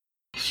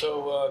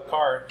So,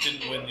 Carr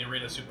didn't win the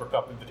Arena Super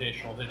Cup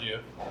Invitational, did you?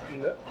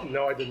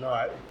 No, I did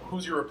not.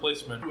 Who's your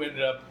replacement? Who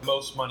ended up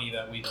most money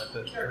that week at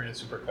the Arena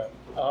Super Cup?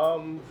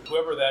 Um,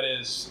 Whoever that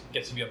is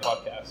gets to be on the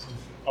podcast.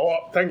 Oh,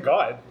 well, thank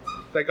God.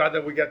 Thank God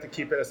that we got to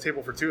keep it as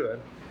table for two then.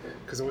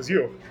 Because it was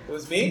you. It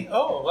was me?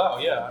 Oh, wow,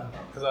 yeah.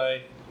 Because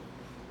I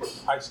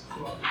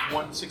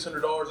won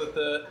 $600 at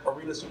the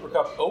Arena Super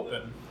Cup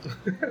Open.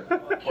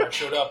 Where I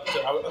showed up.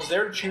 I was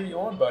there to cheer you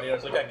on, buddy. I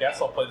was like, I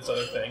guess I'll play this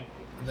other thing.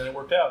 And then it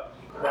worked out.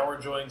 Now we're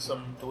enjoying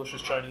some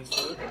delicious Chinese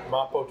food.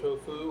 Mapo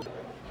tofu,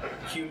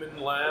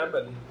 cumin lamb,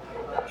 and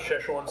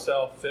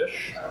Szechuan-style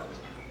fish.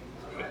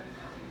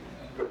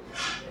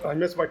 I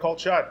missed my called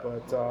shot,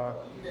 but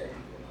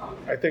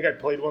I think I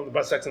played one of the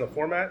best decks in the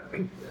format.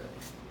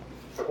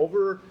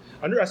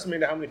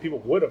 Underestimated how many people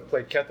would have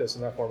played Kethis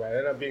in that format. It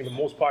ended up being the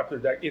most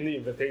popular deck in the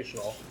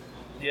Invitational.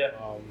 Yeah,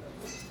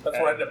 that's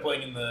what I ended up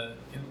playing in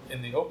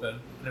the Open,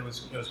 and it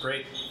was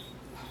great.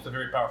 It's a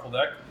very powerful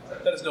deck.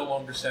 That is no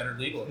longer standard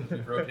legal.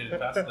 We've rotated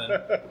past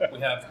then.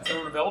 We have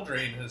Throne of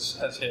Eldraine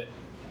has hit,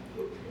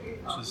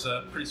 which is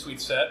a pretty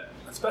sweet set,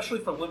 especially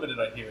for limited,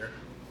 I hear.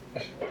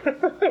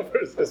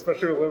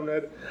 Especially for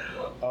limited.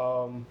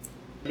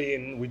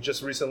 We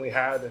just recently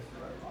had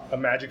a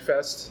Magic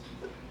Fest.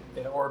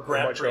 Yeah, or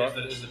Grand Prix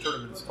as the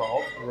tournament is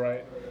called.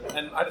 Right.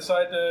 And I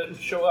decided to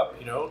show up,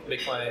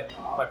 make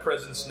my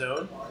presence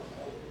known.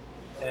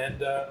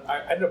 And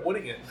I ended up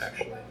winning it,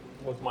 actually.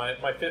 It was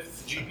my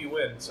fifth GP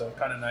win, so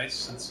kind of nice,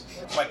 since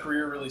my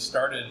career really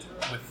started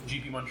with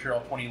GP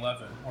Montreal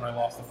 2011 when I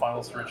lost the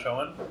finals to Rich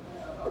Owen.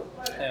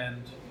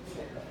 And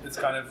it's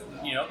kind of,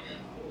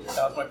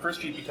 that was my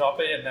first GP top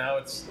 8, and now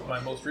it's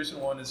my most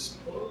recent one is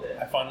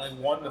I finally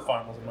won the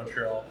finals in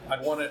Montreal.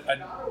 I'd won a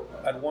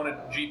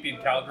GP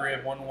in Calgary,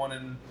 I'd won one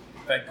in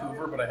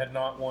Vancouver, but I had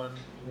not won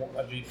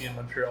a GP in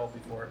Montreal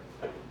before.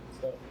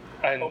 So,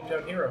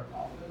 hometown hero.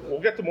 We'll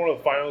get to more of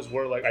the finals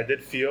where I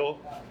did feel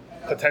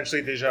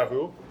potentially deja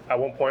vu at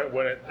one point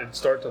when it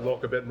started to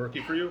look a bit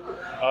murky for you.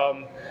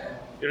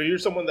 You're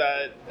someone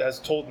that has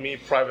told me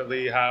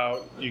privately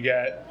how you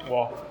get,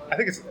 I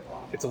think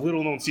it's a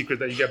little known secret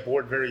that you get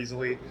bored very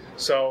easily.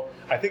 So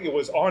I think it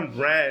was on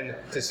brand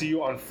to see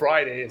you on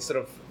Friday instead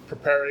of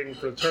preparing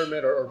for the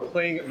tournament or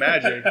playing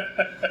Magic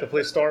to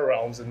play Star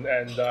Realms and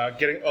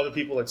getting other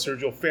people like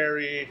Sergio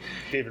Ferry,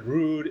 David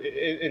Rood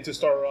into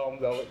Star Realm.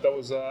 That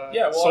was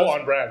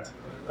on brand.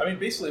 I mean,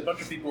 basically a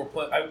bunch of people were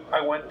playing.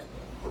 I went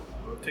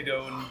to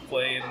go and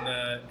play in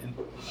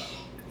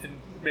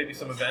maybe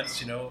some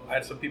events, I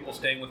had some people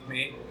staying with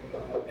me,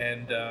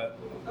 and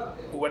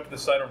we went to the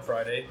site on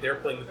Friday. They were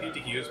playing the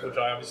PTQs, which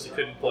I obviously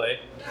couldn't play,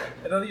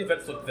 and none of the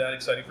events looked that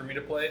exciting for me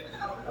to play.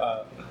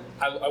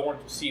 I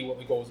wanted to see what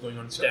was going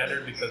on in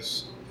Standard,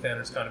 because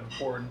Standard's kind of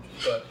important,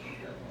 but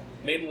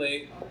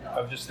mainly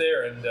I was just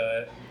there, and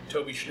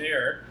Toby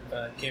Schneer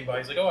came by.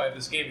 He's like, I have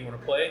this game, you want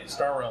to play?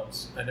 Star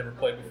Realms. I never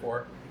played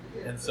before.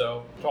 And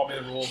so taught me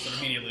the rules and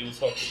immediately was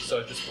hooked. So I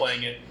was just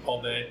playing it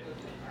all day,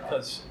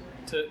 because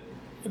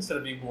instead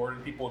of being bored,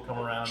 and people would come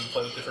around and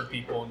play with different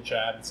people and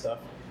chat and stuff.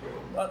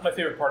 My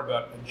favorite part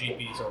about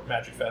GPs or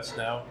Magic Fest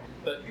now,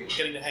 but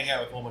getting to hang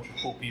out with a whole bunch of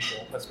cool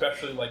people,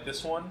 especially like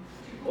this one,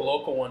 the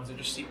local ones, and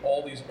just see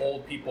all these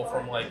old people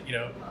from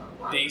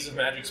days of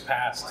Magic's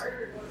past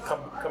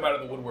come out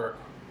of the woodwork.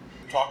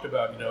 Talked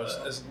about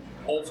as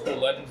old school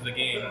legends of the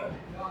game.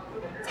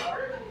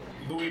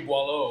 Louis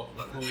Boileau,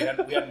 who we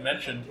hadn't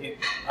mentioned,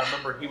 I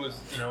remember he was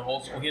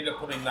old school. He ended up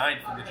coming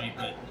 9th in the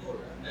GP.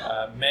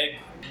 Meg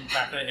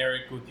McIntyre,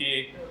 Eric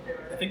Gauthier.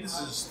 I think this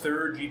is his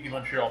third GP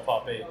Montreal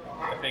top 8.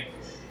 I think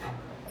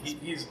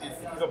he's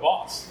a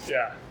boss.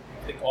 Yeah.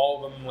 I think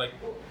all of them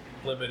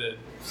limited.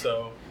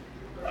 So,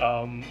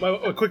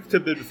 a quick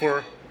tidbit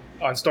before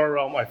on Star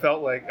Realm. I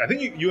felt like I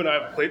think you and I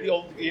have played the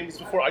old games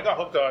before. I got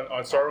hooked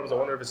on Star Realms. I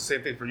wonder if it's the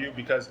same thing for you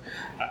because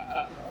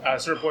at a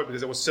certain point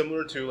because it was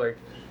similar to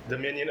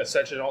Dominion,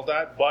 Ascension, and all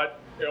that, but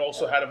it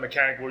also had a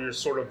mechanic where you're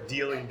sort of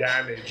dealing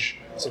damage.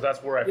 So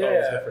that's where I felt it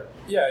was different.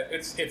 Yeah,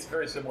 it's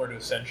very similar to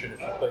Ascension. If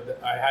you played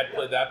that, I had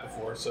played that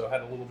before, so I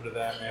had a little bit of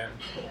that. And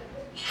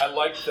I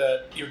liked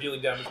that you're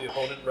dealing damage to the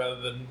opponent rather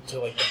than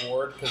to the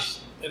board, because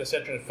in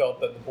Ascension it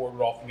felt that the board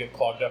would often get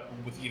clogged up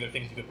with either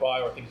things you could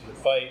buy or things you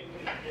could fight.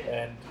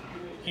 And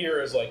here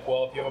is if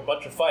you have a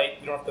bunch of fight,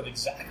 you don't have to have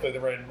exactly the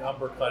right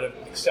number, kind of,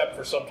 except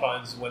for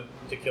sometimes when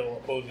to kill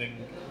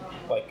opposing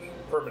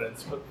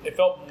permanents. But it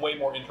felt way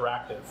more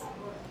interactive.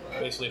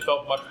 Basically, it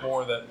felt much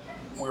more that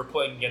we were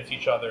playing against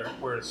each other,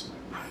 whereas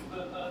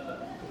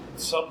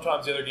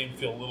sometimes the other games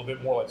feel a little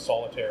bit more like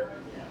solitaire.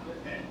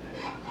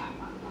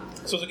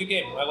 So it's a good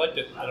game. I liked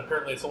it, and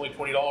apparently it's only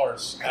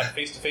 $20 at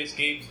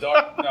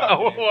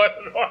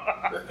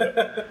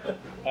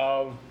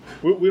FaceToFaceGames.com.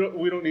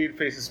 We don't need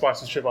Face's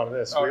sponsorship on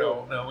this.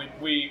 No,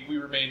 we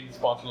remain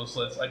sponsorless.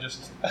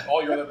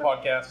 All your other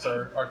podcasts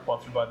are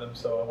sponsored by them,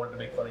 so I wanted to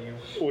make fun of you.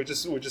 We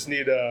just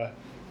need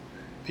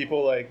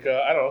people like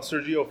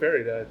Sergio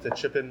Ferry to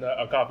chip in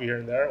a coffee here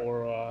and there,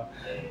 or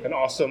an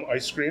awesome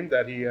ice cream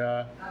that he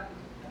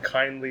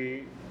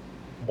kindly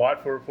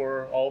bought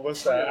for all of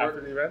us after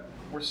the event.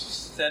 we're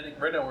standing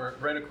right now. We're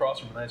right across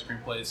from an ice cream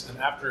place, and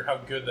after how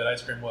good that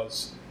ice cream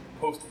was,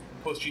 post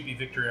GP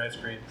victory ice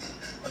cream,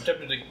 I'm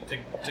tempted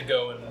to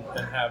go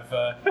and have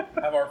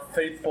our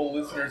faithful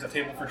listeners at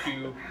Table for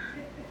Two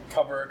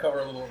cover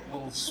a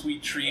little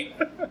sweet treat.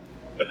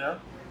 You know.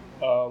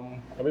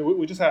 I mean,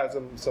 we just had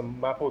some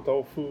mapo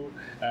tofu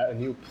at a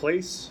new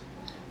place,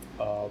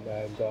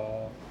 and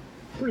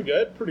pretty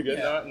good.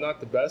 Yeah. Not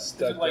the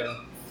best. Is it like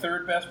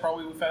third best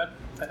probably we've had?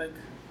 I think.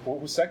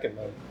 Who's second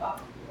then?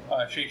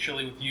 Shea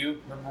Chili with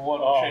you. Number one,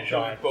 Oh, Shea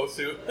Chili God. with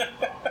Bosu.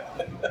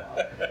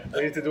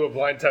 We need to do a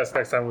blind test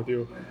next time with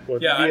you,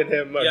 with Yeah, me and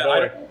him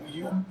yeah.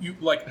 going. You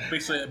like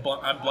basically.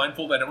 I'm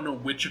blindfolded. I don't know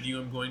which of you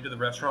I'm going to the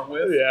restaurant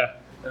with. Yeah.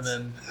 And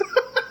then,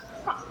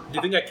 do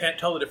you think I can't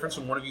tell the difference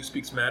when one of you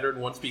speaks Mandarin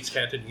and one speaks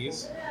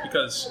Cantonese?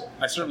 Because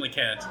I certainly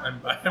can't.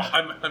 I'm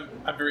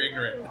very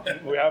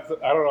ignorant. We have to.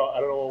 I don't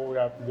know what we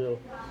have to do,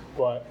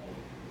 but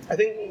I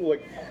think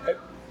like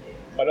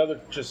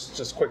another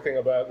just quick thing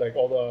about like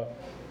all the,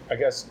 I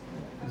guess,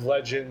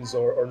 legends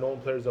or known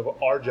players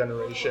of our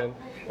generation,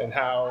 and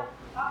how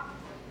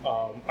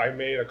I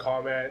made a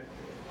comment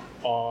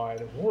on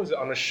what was it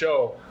on a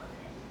show.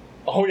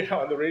 Oh yeah,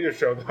 on the radio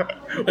show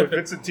with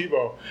Vincent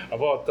Tebow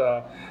about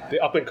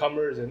the up and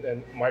comers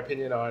and my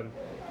opinion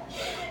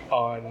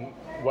on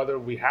whether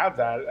we have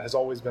that has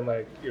always been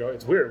like, you know,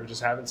 it's weird. We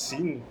just haven't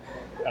seen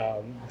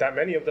that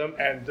many of them,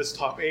 and this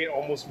top 8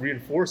 almost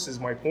reinforces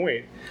my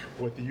point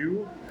with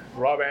you,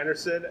 Rob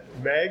Anderson,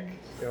 Meg,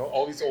 you know,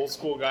 all these old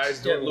school guys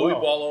doing Louis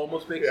well. Ball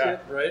almost makes Yeah.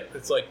 it, right?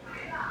 It's like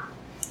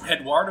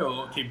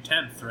Eduardo came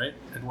 10th, right?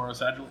 Eduardo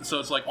Sagil. So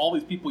it's like all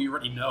these people you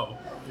already know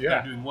that Yeah.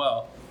 are doing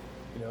well,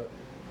 you know.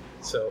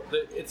 So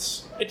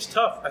it's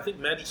tough. I think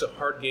Magic's a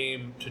hard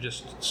game to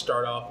just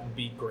start off and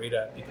be great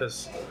at,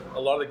 because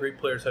a lot of the great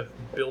players have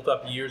built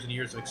up years and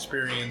years of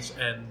experience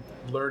and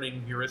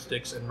learning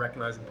heuristics and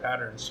recognizing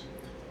patterns.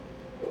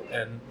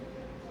 And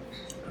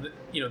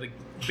you know,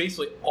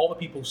 basically all the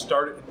people who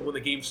started when the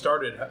game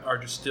started are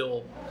just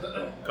still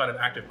kind of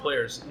active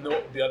players.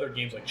 No, the other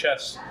games like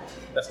chess,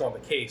 that's not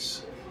the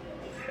case.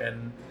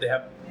 And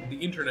the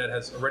internet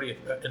has already,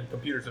 and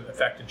computers have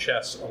affected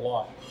chess a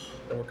lot.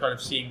 And we're kind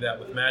of seeing that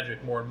with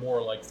Magic more and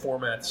more. Like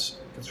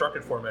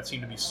constructed formats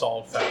seem to be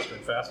solved faster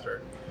and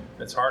faster.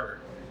 And it's harder.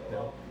 You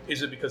know,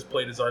 is it because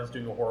play design's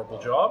doing a horrible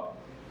job?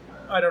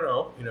 I don't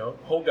know. You know,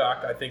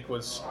 Hogak I think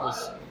was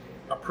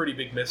a pretty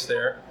big miss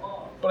there,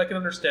 but I can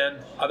understand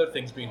other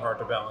things being hard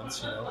to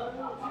balance. You know.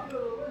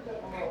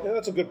 Yeah,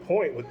 that's a good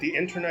point. With the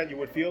internet, you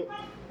would feel,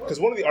 because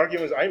one of the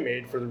arguments I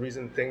made for the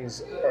reason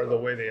things are the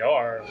way they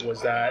are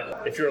was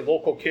that if you're a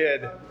local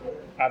kid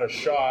at a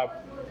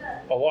shop,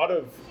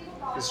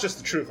 it's just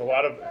the truth. A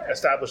lot of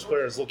established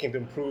players looking to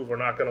improve are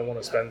not going to want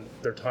to spend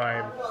their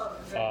time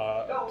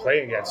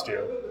playing against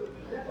you.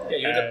 Yeah,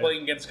 you end up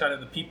playing against kind of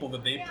the people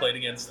that they played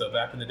against, though,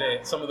 back in the day.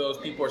 Some of those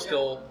people are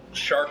still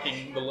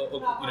sharking you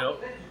know,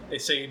 they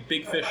say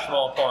big fish,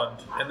 small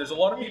pond. And there's a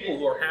lot of people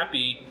who are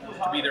happy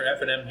to be their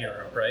F&M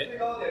hero, right?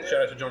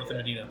 Shout out to Jonathan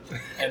Medina.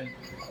 And,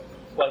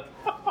 like,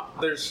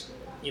 there's,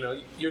 you know,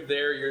 you're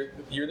there,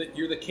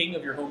 you're the king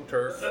of your home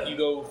turf. You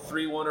go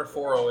 3-1 or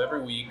 4-0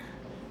 every week.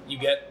 You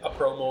get a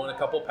promo and a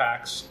couple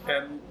packs,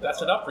 and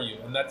that's enough for you.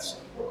 And that's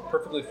a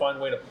perfectly fine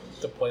way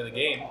to play the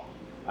game.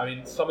 I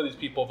mean, some of these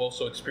people have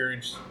also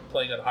experienced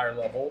playing at a higher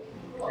level,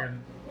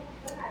 and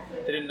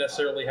they didn't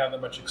necessarily have that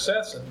much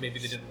success, and maybe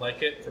they didn't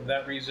like it for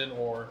that reason,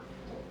 or,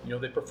 you know,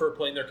 they prefer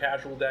playing their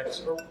casual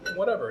decks, or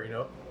whatever, you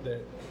know.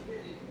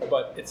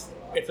 But it's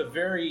a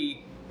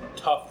very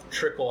tough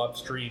trickle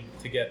upstream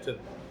to get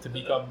to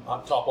become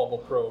a top level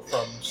pro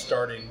from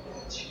starting,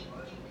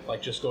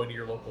 like, just going to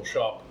your local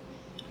shop.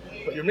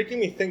 But you're making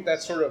me think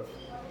that sort of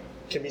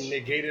can be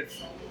negated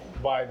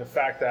by the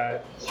fact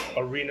that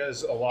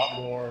arena's a lot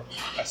more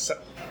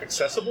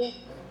accessible.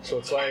 So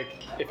it's like,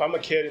 if I'm a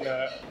kid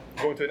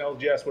going to an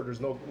LGS where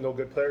there's no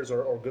good players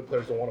or good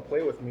players don't want to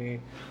play with me,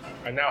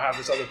 I now have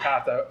this other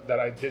path that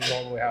I didn't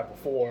normally have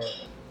before.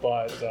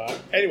 But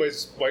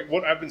anyways, like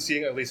what I've been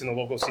seeing, at least in the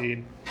local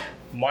scene,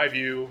 my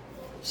view,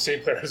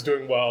 same player is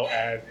doing well,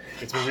 and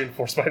it's been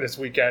reinforced by this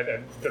weekend,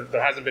 and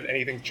there hasn't been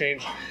anything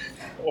changed.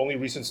 Only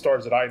recent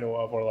stars that I know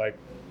of are like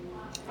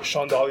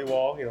Sean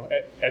Dollywall, you know,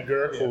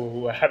 Edgar,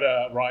 who had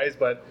a rise,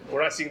 but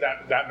we're not seeing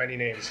that many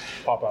names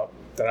pop up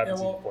that I haven't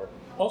seen before.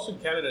 Also in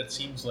Canada, it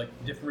seems like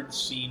different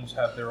scenes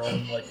have their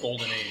own like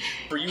golden age.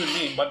 For you and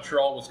me,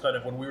 Montreal was kind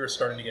of when we were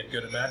starting to get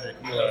good at Magic.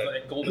 It was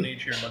like golden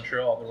age here in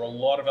Montreal. There were a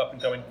lot of up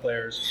and coming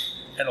players,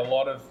 and a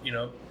lot of, you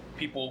know,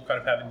 people kind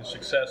of having the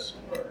success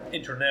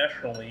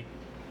internationally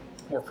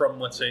were from,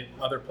 let's say,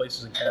 other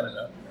places in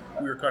Canada.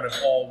 We were kind of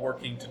all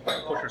working to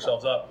push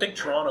ourselves up. I think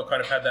Toronto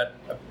kind of had that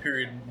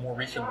period more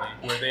recently,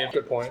 where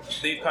Good point.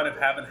 they kind of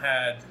haven't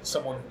had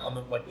someone on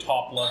the like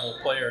top level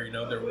player. You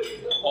know,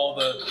 all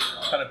the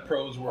kind of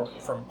pros were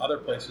from other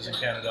places in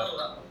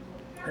Canada,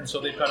 And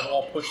so they've kind of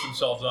all pushed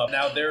themselves up.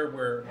 Now they're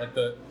where like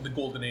the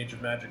golden age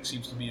of Magic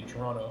seems to be in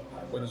Toronto,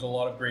 where there's a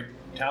lot of great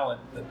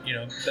talent that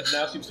that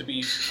now seems to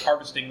be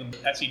harvesting the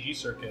SEG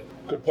circuit.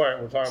 Good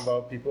point. We're talking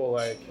about people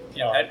like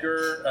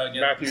Edgar,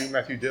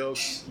 Matthew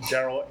Dilks,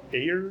 Daryl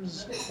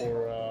Ayers,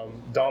 or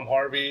Dom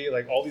Harvey.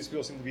 Like all these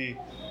people seem to be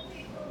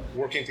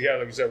working together,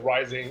 like you said,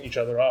 rising each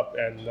other up.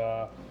 And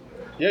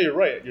yeah, you're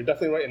right. You're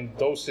definitely right. In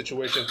those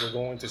situations, we're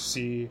going to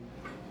see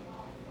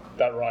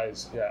that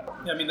rise. Yeah.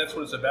 I mean, that's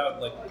what it's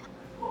about. Like.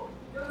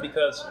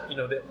 Because,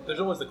 there's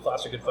always the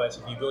classic advice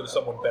if you go to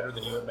someone better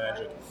than you at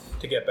Magic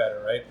to get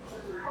better, right?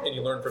 And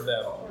you learn from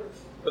them.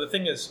 But the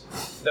thing is,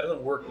 that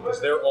doesn't work because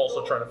they're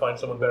also trying to find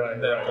someone better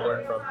than them to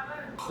learn from.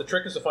 The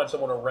trick is to find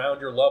someone around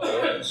your level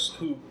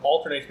who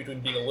alternates between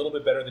being a little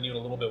bit better than you and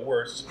a little bit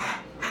worse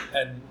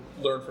and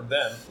learn from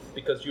them,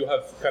 because you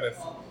have kind of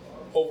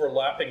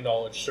overlapping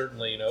knowledge,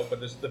 certainly, but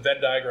there's the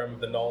Venn diagram of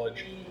the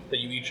knowledge that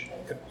you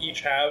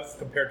each have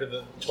compared to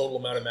the total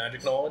amount of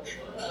Magic knowledge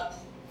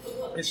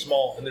is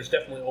small, and there's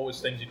definitely always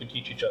things you can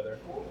teach each other.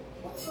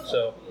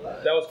 So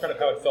that was kind of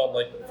how it felt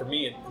like for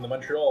me in the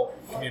Montreal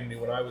community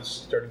when I was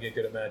starting to get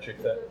good at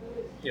Magic, that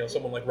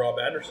someone like Rob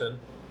Anderson,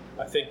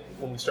 I think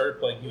when we started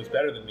playing he was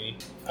better than me.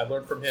 I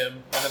learned from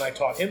him, and then I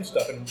taught him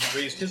stuff and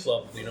raised his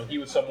level. He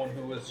was someone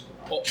who was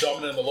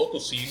dominant in the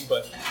local scene,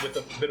 but with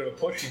a bit of a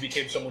push he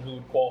became someone who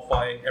would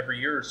qualify every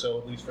year or so,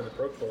 at least for the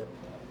Pro Tour.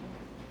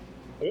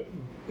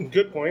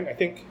 Good point. I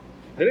think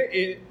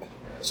that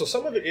so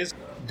some of it is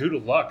due to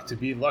luck, to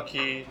be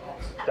lucky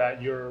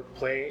that you're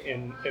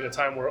playing in a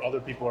time where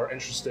other people are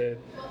interested.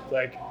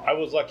 Like, I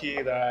was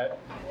lucky that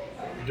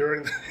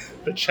during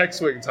the check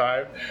swing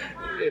time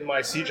in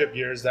my CJIP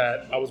years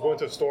that I was going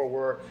to a store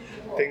where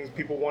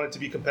people wanted to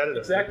be competitive.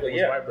 Exactly,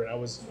 it was vibrant. I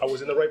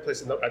was in the right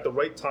place at the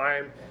right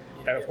time,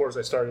 and of course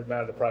I started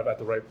Mana Deprived at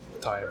the right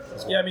time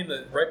as well. Yeah, I mean,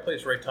 the right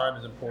place, right time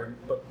is important,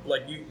 but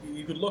like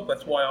you could look,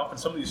 that's why often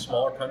some of these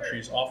smaller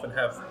countries often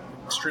have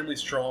extremely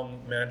strong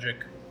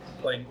Magic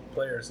playing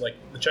players, like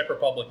the Czech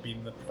Republic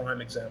being the prime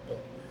example.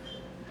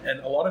 And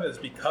a lot of it is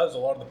because a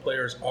lot of the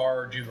players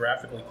are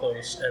geographically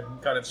close,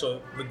 and kind of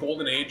so the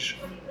golden age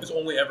is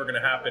only ever going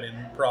to happen in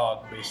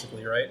Prague,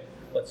 basically, right?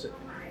 Let's say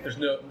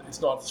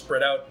it's not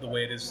spread out the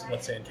way it is,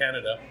 let's say, in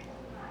Canada.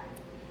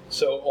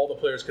 So all the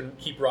players can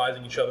keep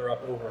rising each other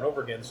up over and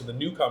over again. So the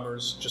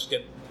newcomers just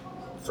get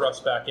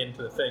thrust back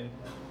into the thing.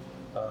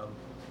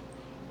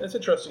 It's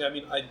interesting. I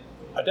mean, I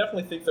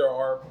definitely think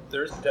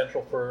there is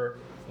potential for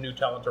new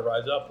talent to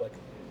rise up. Like,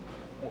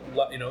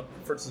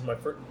 for instance, my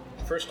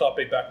first top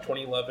 8 back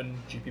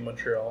 2011 GP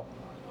Montreal.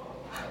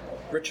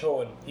 Rich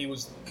Hohen, he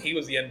was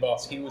the end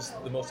boss. He was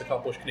the most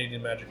accomplished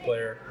Canadian Magic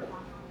player.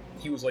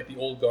 He was like the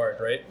old guard,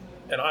 right?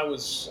 And I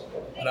was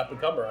an up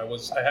and comer. I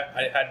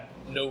had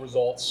no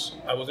results.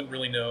 I wasn't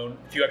really known.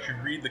 If you actually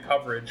read the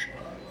coverage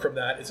from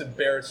that, it's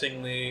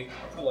embarrassingly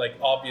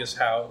obvious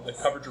how the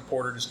coverage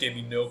reporter just gave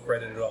me no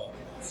credit at all.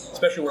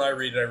 Especially when I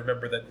read it, I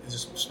remember that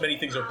just many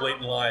things are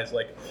blatant lies.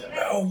 Like,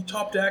 oh, he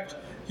top decked.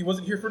 He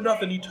wasn't here for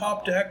nothing. He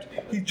top decked.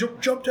 He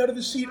jumped out of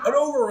the seat, an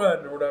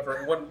overrun or whatever.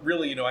 And when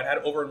really, I'd had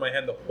over in my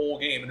hand the whole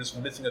game and just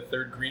missing a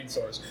third green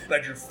source. And I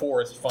drew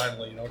Forest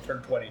finally,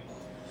 turned 20.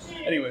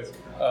 Anyways,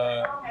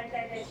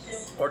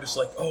 or just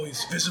like, oh,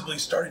 he's visibly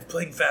started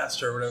playing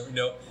faster or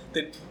whatever.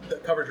 The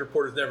coverage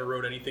reporters never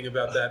wrote anything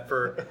about that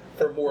for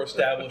more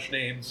established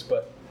names.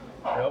 But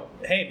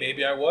hey,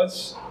 maybe I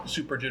was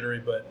super jittery,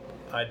 but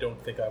I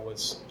don't think I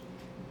was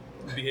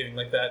behaving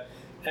like that.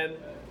 And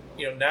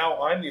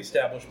now I'm the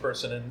established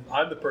person, and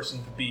I'm the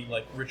person to beat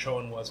like Rich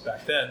Hohen was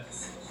back then,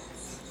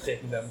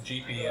 taking them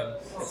GP. And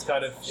it's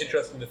kind of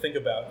interesting to think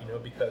about,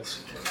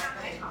 because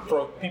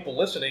for people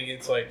listening,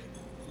 it's like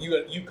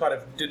you kind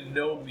of didn't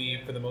know me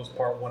for the most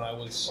part when I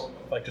was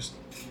like just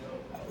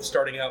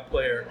starting out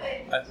player.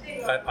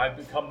 I've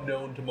become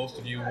known to most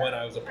of you when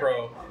I was a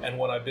pro and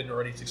when I've been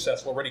already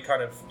successful, already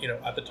kind of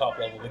at the top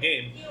level of the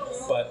game.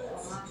 But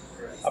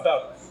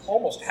about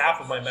almost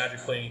half of my Magic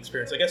playing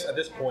experience, I guess at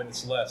this point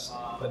it's less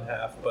than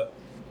half, but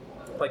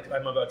like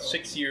I'm about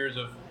 6 years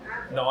of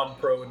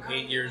non-pro and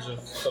 8 years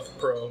of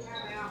pro,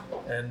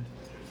 and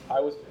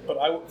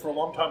for a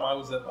long time I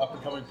was an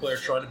up-and-coming player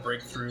trying to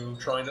break through,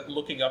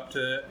 looking up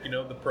to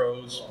the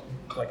pros.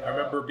 Like I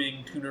remember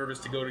being too nervous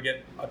to go to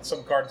get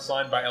some card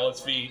signed by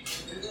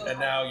LSV, and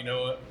now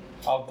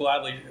I'll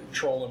gladly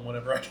troll him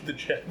whenever I get the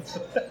chance.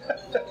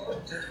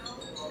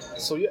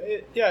 So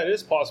it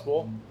is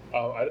possible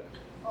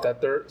that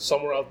there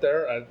somewhere out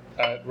there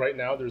at right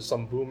now there's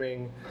some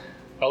booming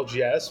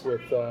LGS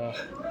with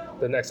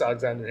the next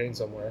Alexander Haynes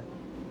somewhere.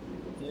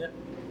 Yeah,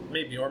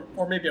 maybe, or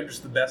maybe I'm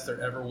just the best there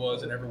ever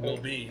was and ever will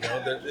be.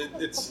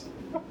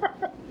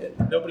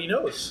 Nobody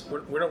knows.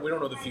 We don't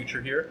know the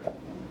future here.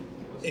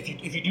 If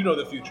you do know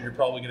the future, you're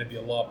probably going to be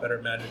a lot better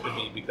at Magic than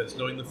me, because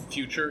knowing the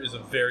future is a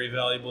very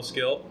valuable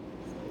skill.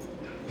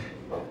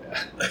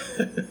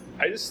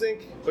 I just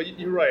think, but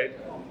you're right.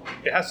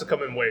 it has to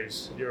come in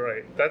waves. You're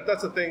right.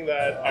 That's the thing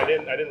that I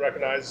didn't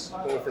recognize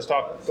when we first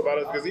talked about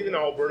it, because even in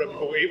Alberta,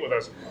 people who ate with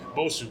us,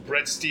 Bosu,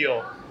 Brett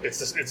Steele,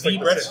 it's like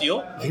Brett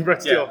Steele?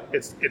 Brett Steele. Yeah.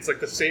 It's like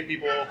the same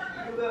people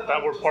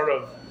that were part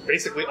of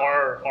basically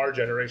our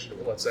generation,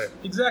 let's say.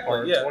 Exactly.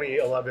 Or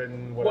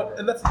 2011, whatever. Well,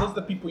 and those are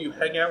the people you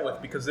hang out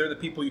with, because they're the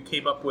people you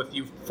came up with.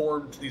 You've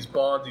formed these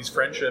bonds, these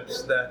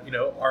friendships that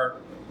are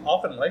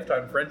often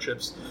lifetime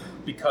friendships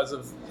because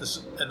of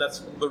this. And that's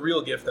the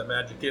real gift that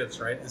Magic gives,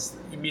 right? Is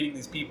you meeting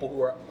these people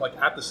who are like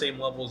at the same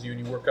level as you,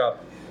 and you work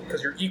up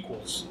because you're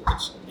equals.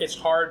 It's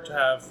hard to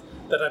have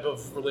that type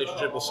of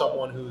relationship with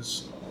someone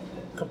who's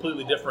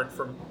completely different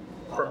from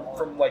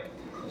like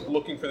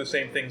looking for the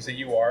same things that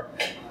you are.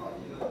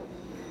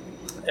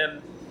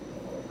 And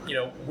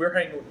we're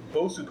hanging with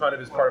Bosu kind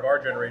of as part of our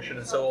generation,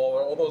 and so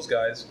all those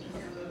guys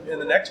in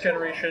the next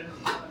generation,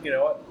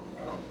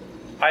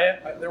 I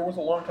there was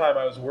a long time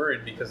I was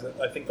worried, because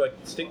I think like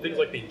things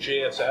like the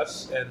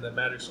JSS and the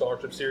Magic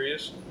Scholarship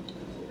Series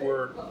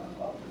were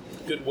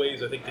good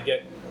ways, I think, to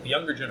get the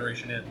younger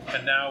generation in.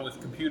 And now with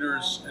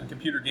computers and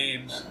computer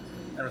games,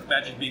 and with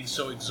Magic being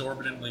so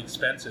exorbitantly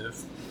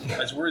expensive, I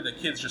was worried that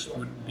kids just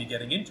wouldn't be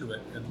getting into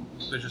it, and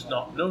there's just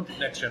no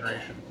next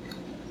generation.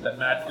 That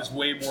Magic is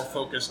way more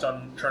focused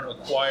on trying to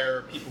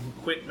acquire people who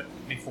quit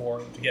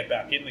before to get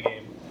back in the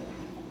game.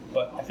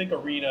 But I think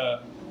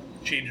Arena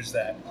changes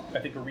that. I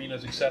think Arena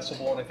is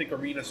accessible, and I think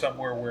Arena is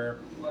somewhere where,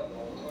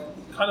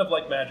 kind of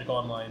like Magic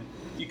Online,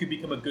 you could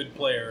become a good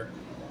player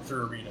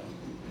through Arena.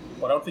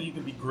 But I don't think you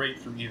can be great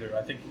through either.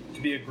 I think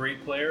to be a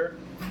great player,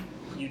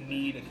 you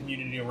need a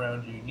community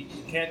around you. You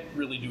can't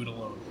really do it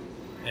alone.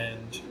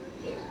 And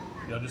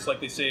just like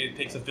they say, it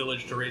takes a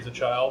village to raise a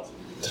child.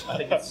 I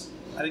think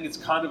it's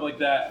kind of like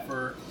that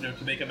for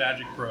to make a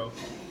Magic pro.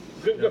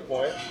 Good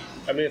point.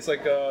 I mean, it's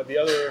like the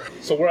other.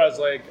 So whereas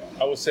like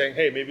I was saying,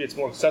 hey, maybe it's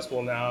more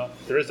accessible now.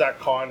 There is that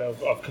con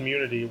of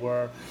community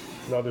where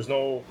there's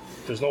no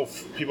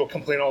people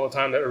complain all the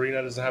time that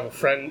Arena doesn't have a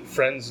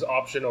friends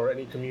option or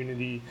any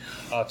community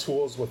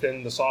tools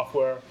within the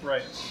software.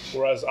 Right.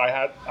 Whereas I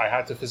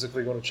had to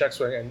physically go to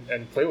Checkswing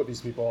and play with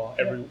these people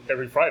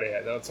every Friday.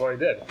 That's what I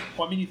did.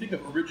 Well, I mean, you think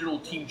of original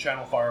Team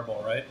Channel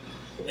Fireball, right?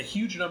 A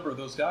huge number of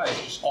those guys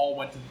just all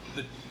went to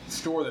the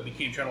store that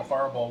became Channel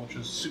Fireball, which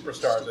was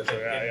Superstars, I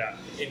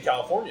think, in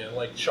California.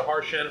 Like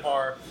Shahar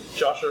Shenhar,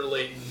 Joshua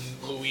Layton,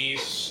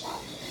 Luis,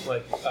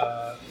 like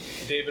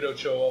David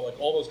Ochoa, like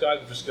all those guys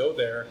would just go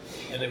there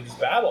and they would just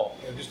battle.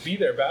 They would just be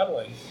there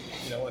battling,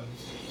 and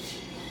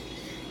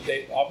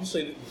they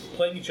obviously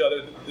playing each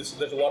other.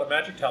 There's a lot of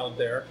Magic talent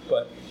there,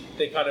 but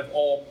they kind of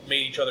all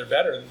made each other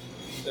better.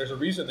 There's a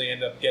reason they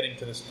end up getting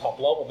to this top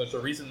level. There's a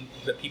reason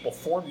that people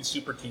form these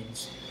super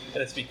teams,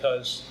 and it's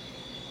because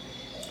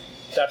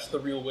that's the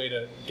real way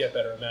to get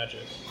better at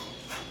Magic.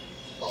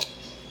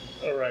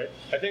 All right.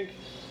 I think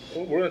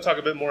we're going to talk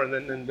a bit more, and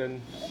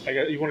then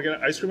you want to get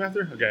an ice cream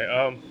after?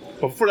 Okay.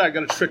 But before that, I'm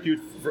going to trick you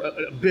for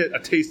a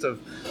taste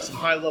of some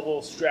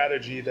high-level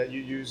strategy that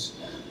you use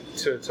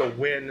to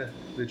win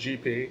the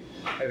GP.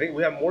 I think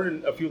we have more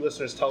than a few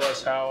listeners tell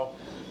us how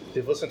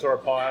they've listened to our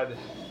pod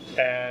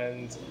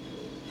and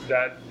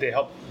that they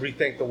help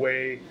rethink the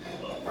way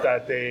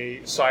that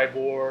they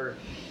sideboard,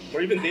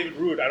 or even David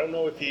Root. I don't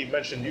know if he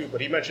mentioned you,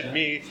 but he mentioned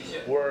me,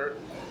 where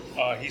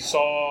he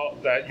saw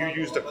that you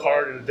used a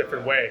card in a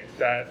different way,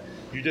 that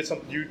you did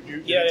something.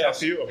 Did he talk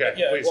to you? Okay,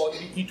 yeah. Please. Well,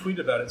 he tweeted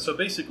about it. So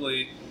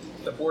basically,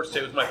 the board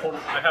state was my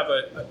opponent. I have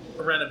a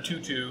random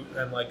 2/2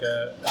 and like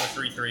a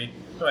 3/3.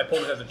 My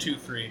opponent has a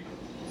 2/3,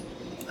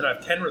 and I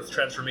have Kenrith's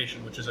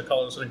Transformation, which is a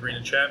colorless and a green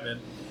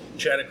enchantment.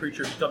 Enchant a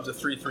creature becomes a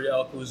 3/3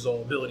 elk, loses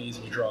all abilities,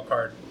 and you draw a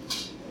card.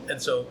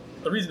 And so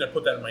the reason I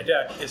put that in my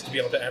deck is to be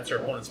able to answer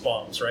opponents'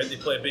 bombs, right? They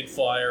play a big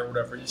flyer or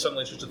whatever,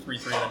 suddenly it's just a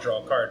 3/3 and I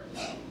draw a card.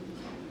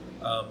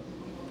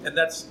 And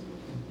that's,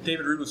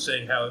 David Root was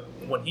saying how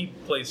when he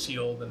plays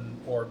sealed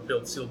or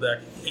builds sealed deck,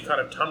 he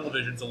kind of tunnel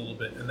visions a little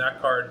bit, and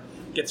that card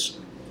gets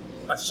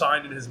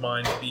assigned in his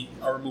mind to be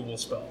a removal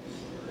spell.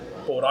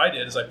 But what I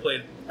did is I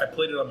played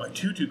it on my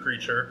 2/2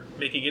 creature,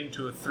 making it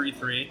into a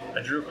 3/3. I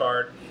drew a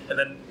card, and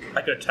then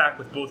I could attack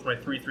with both my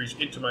 3/3s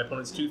into my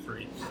opponent's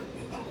 2/3.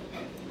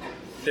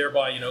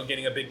 Thereby,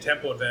 getting a big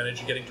tempo advantage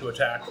and getting to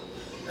attack.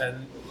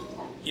 And,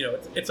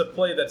 it's a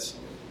play that's,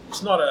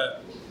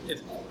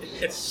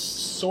 it's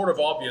sort of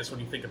obvious when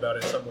you think about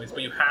it in some ways,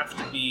 but you have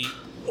to be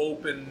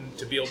open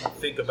to be able to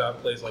think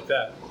about plays like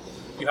that.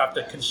 You have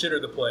to consider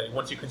the play.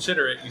 Once you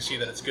consider it, you see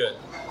that it's good.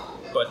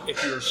 But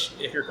if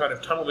you're kind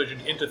of tunnel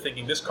visioned into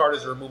thinking this card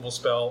is a removal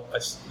spell,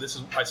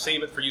 I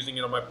save it for using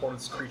it on my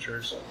opponent's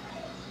creatures,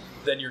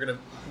 then you're going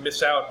to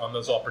miss out on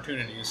those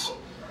opportunities.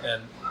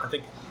 And I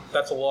think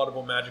that's a lot of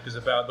what Magic is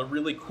about. The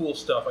really cool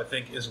stuff, I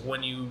think, is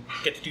when you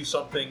get to do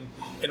something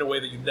in a way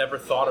that you've never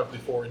thought of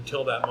before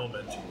until that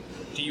moment.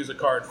 To use a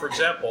card, for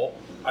example,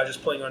 I was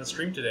just playing on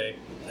stream today,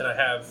 and I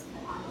have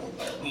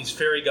these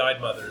Fairy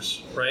Guide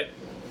Mothers, right?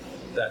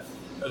 That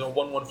are the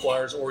 1/1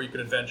 flyers, or you can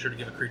adventure to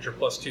give a creature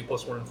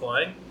 +2/+1 in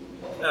flying.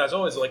 And I was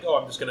always like,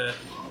 I'm just going to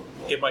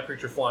give my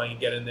creature flying and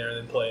get in there and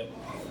then play it.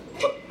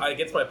 but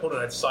against my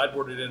opponent, I'd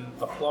sideboarded in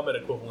a plummet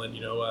equivalent,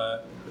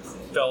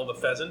 Fell the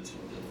Pheasant,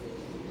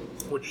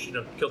 which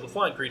kills a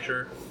flying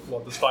creature.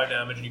 Well, it does 5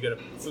 damage, and you get a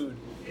food.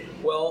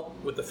 Well,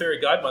 with the Fairy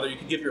Guidemother, you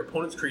can give your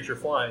opponent's creature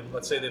flying.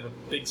 Let's say they have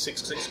a big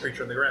 6/6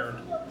 creature on the ground,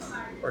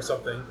 or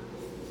something.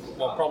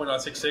 Well, probably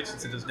not 6/6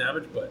 since it does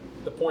damage, but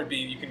the point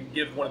being, you can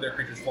give one of their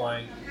creatures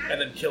flying and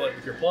then kill it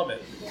with your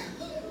plummet,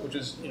 which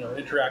is an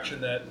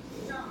interaction that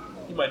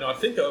you might not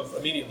think of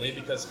immediately,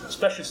 because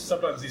especially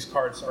sometimes these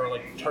cards are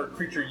like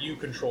creature you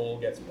control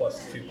gets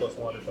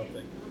 +2/+1 or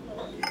something,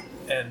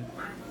 and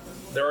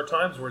there are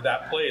times where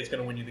that play is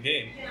going to win you the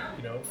game.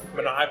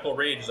 Maniacal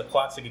Rage is a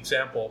classic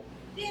example.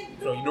 You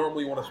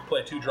normally want to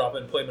play a 2-drop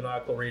and play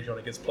Maniacal Rage on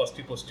it, gets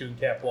 +2/+2 and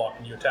can't block,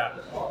 and you attack,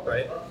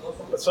 right?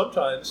 But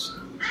sometimes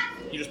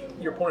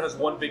your opponent has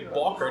one big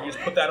blocker, and you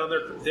just put that on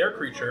their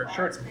creature.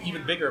 Sure, it's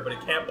even bigger, but it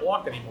can't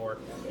block anymore.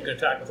 You can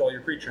attack with all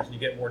your creatures, and you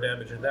get more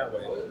damage in that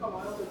way.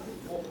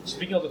 So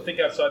being able to think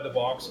outside the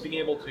box, being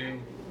able to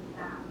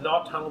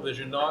not tunnel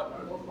vision, not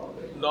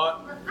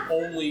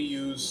only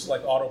use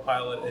like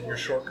autopilot and your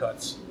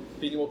shortcuts,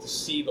 being able to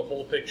see the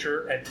whole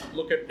picture and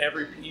look at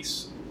every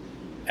piece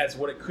as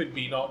what it could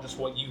be, not just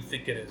what you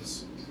think it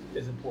is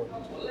important.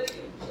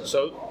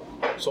 So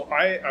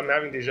I'm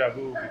having deja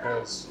vu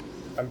because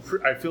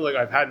I feel like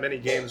I've had many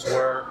games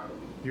where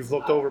you've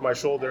looked over my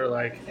shoulder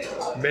like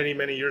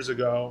many years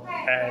ago,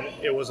 and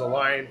it was a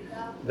line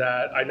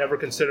that I never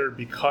considered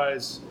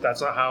because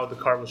that's not how the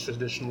card was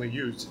traditionally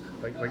used.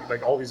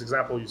 Like all these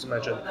examples you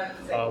mentioned,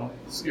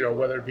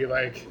 whether it be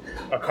like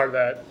a card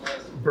that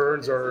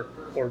burns or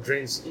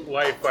drains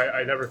life,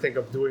 I never think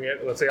of doing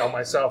it, let's say on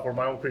myself or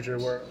my own creature,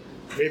 where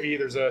maybe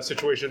there's a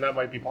situation that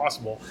might be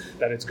possible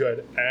that it's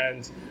good.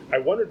 And I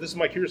wondered, this is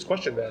my curious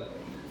question then.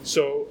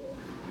 So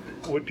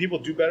would people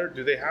do better?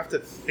 Do they have to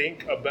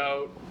think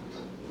about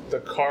the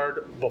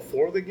card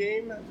before the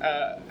game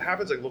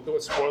happens? Like look at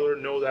what spoiler,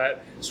 know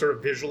that, sort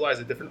of visualize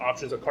the different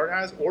options a card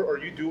has? Or are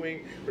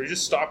you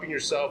just stopping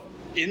yourself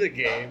in the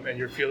game and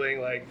you're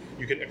feeling like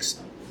you can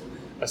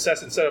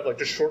assess instead of like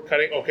just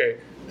shortcutting, okay,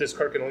 this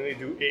card can only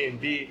do A and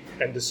B,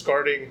 and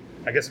discarding,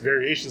 I guess,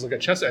 variations like a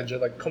chess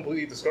engine, like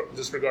completely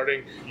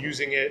disregarding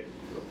using it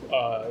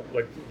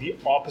like the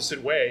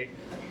opposite way?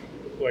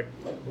 Like,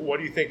 what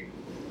do you think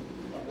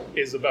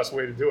is the best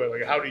way to do it?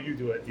 Like, how do you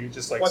do it? Do you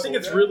just like? Well, I think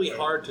it's really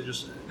hard to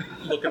just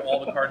look at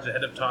all the cards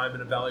ahead of time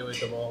and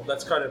evaluate them all.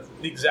 That's kind of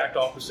the exact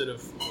opposite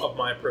of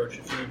my approach.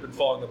 If you've been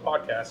following the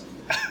podcast,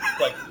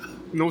 like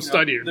no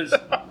studying. There's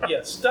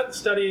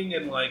studying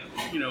and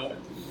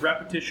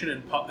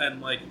repetition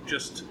and like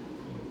just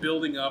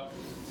building up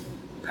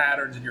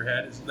patterns in your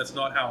head. That's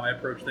not how I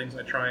approach things.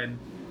 I try and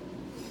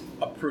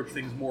approach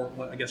things more,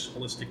 I guess,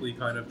 holistically,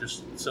 kind of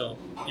just so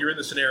you're in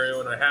the scenario,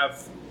 and I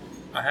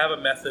have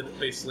a method,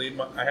 basically.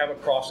 I have a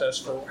process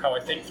for how I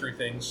think through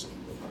things,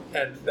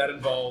 and that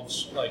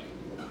involves like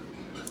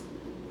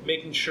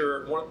making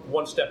sure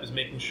one step is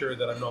making sure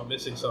that I'm not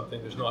missing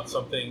something. There's not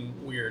something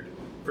weird.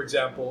 For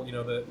example,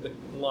 the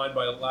line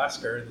by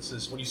Lasker. This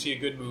is when you see a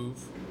good move,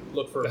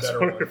 look for a better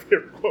one. That's one of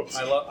your favorite quotes.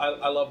 I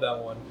love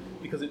that one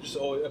because it just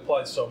always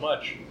applies so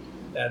much,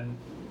 and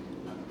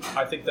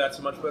I think that's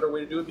a much better way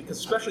to do it, because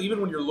especially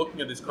even when you're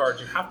looking at these cards,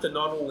 you have to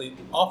not only,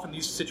 often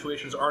these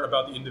situations aren't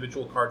about the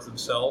individual cards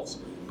themselves,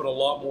 but a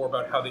lot more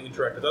about how they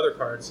interact with other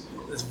cards.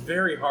 It's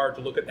very hard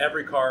to look at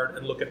every card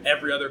and look at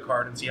every other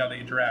card and see how they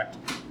interact.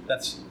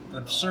 That's an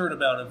absurd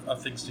amount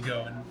of things to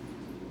go, and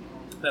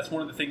that's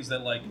one of the things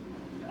that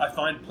I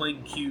find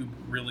playing Cube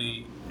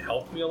really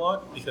helped me a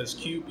lot, because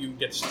Cube, you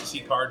get to see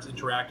cards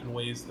interact in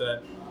ways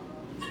that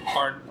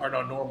are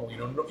not normal. You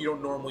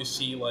don't normally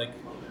see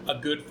a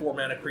good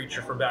 4-mana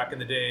creature from back in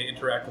the day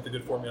interact with a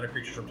good 4-mana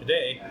creature from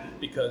today,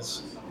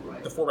 because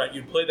the format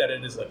you'd play that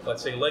in is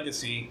let's say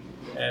Legacy,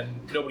 and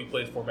nobody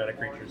plays 4-mana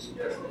creatures.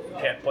 You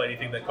can't play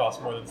anything that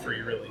costs more than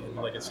 3 really in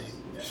Legacy.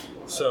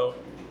 So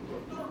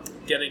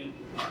getting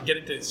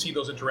to see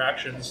those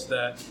interactions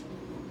that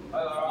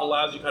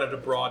allows you kind of to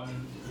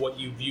broaden what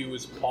you view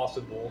as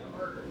possible,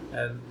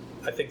 and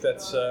I think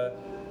that's a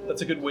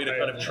good way to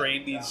kind of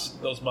train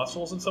those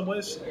muscles in some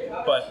ways.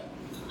 But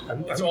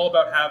it's all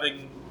about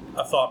having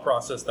a thought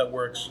process that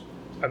works.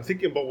 I'm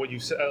thinking about what you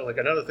said,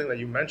 another thing that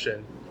you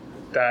mentioned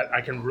that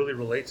I can really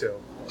relate to,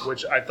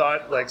 which I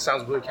thought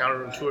sounds really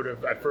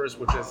counterintuitive at first,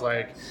 which is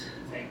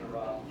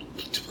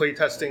play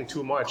testing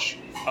too much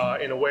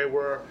in a way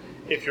where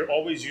if you're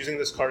always using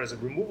this card as a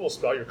removal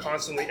spell, you're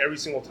constantly, every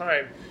single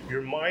time,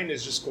 your mind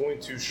is just going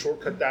to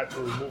shortcut that to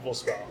a removal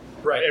spell.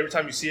 Right. Every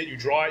time you see it, you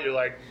draw it, you're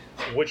like,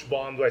 which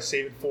bomb do I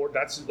save it for?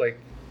 That's the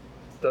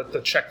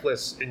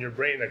checklist in your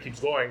brain that keeps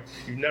going.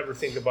 You never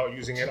think about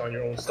using it on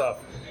your own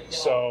stuff.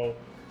 So,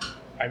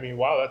 I mean,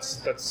 wow,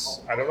 that's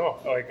I don't know.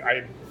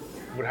 I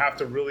would have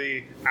to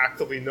really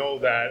actively know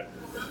that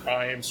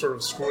I am sort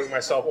of screwing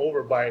myself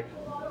over by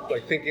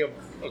thinking of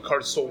a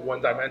card so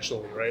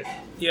one-dimensionally, right?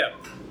 Yeah.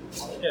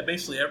 Yeah,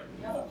 basically,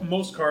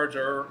 most cards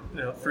are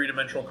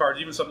 3-dimensional cards.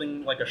 Even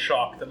something like a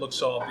shock that looks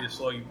so obvious.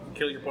 So you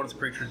kill your opponent's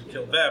creatures, you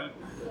kill them.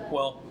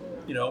 Well,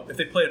 if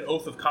they play an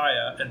Oath of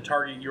Kaya and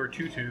target your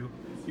 2/2,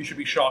 you should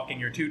be shocking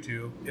your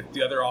tutu if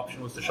the other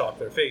option was to shock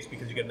their face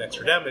because you get an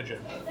extra damage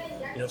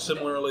in.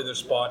 Similarly, there's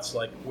spots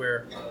like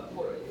where,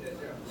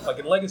 like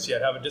in Legacy,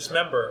 I'd have a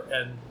dismember,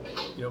 and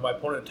my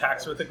opponent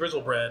attacks me with a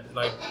Grizzlebrand, and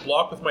I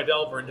block with my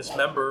Delver and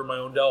dismember my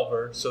own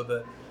Delver so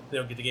that they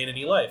don't get to gain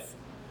any life.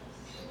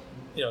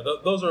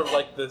 Those are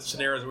like the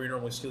scenarios where you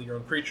normally steal your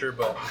own creature,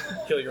 but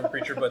kill your own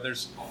creature. But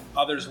there's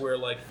others where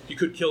like you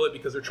could kill it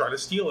because they're trying to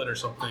steal it or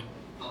something,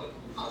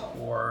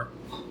 or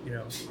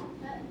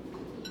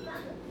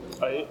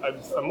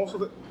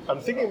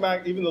I'm thinking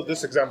back, even though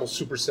this example is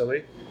super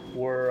silly,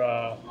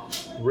 where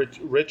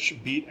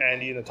Rich beat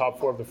Andy in the top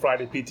 4 of the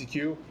Friday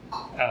PTQ.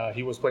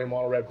 He was playing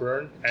Mono Red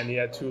Burn, and he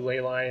had 2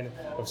 Leyline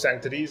of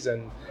Sanctities,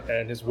 and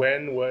his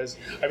win was,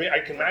 I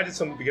can imagine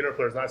some beginner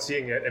players not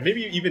seeing it, and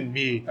maybe even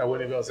me, I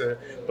wouldn't be able to say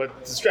it,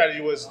 but the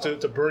strategy was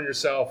to burn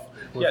yourself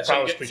with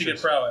prowess creatures. So you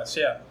get prowess,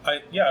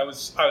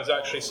 I was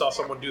actually saw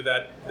someone do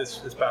that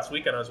this past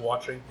weekend. I was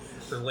watching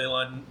the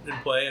Leyline in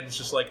play, and it's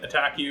just like,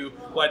 attack you,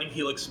 Lightning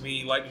Helix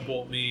me, Lightning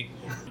Bolt me,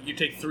 you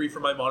take 3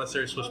 from my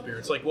Monastery Swiftspear.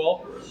 It's like,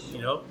 well,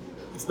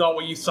 it's not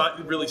what you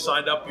really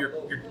signed up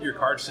your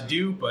cards to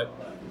do, but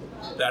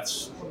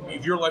that's,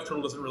 if your life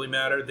total doesn't really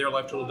matter, their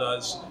life total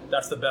does.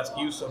 That's the best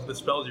use of the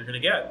spells you're going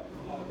to get.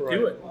 Right.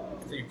 Do it.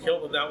 If you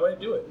kill them that way,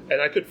 do it.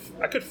 And I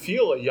could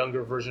feel a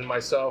younger version of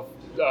myself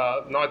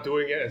not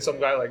doing it, and some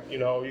guy like,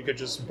 you could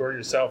just burn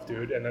yourself,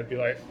 dude, and I'd be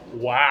like,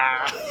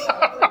 wow.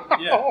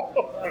 Yeah.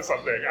 Or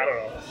something, I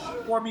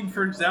don't know. Or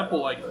for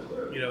example, like,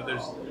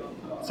 there's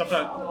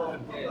sometimes,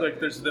 like,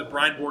 there's the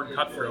Brineborn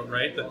Cutthroat,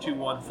 right? The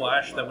 2/1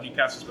 flash that when you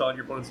cast a spell on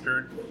your opponent's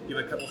turn, you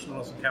have a couple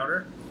spells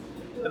counter.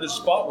 And there's a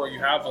spot where you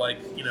have like,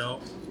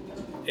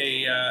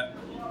 a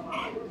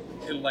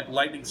like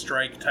Lightning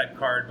Strike type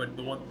card, but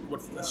the one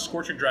with a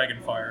Scorching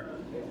Dragonfire,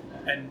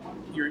 and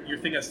your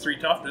thing has 3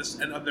 toughness,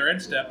 and on their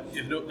end step,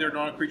 if they're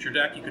not a creature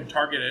deck, you can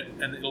target it,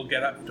 and it'll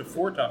get up to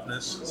 4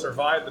 toughness,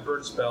 survive the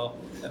burn spell,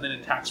 and then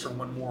attacks for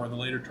 1 more on the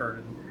later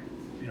turn,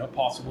 and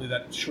possibly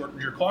that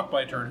shortens your clock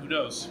by a turn. Who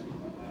knows?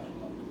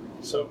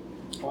 So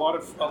a lot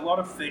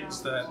of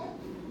things that.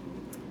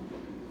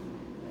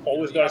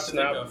 Always got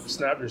to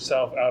snap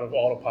yourself out of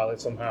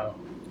autopilot somehow.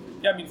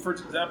 Yeah, for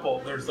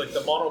example, there's like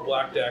the mono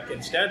black deck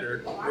in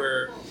Standard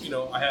where,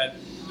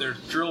 there's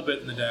Drill Bit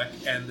in the deck,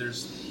 and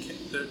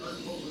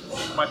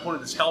my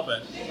opponent is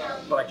Hellbent,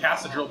 but I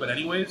cast the Drill Bit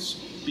anyways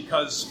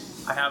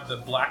because I have the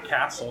Black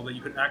Castle that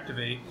you can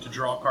activate to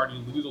draw a card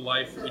and you lose a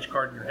life for each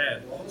card in your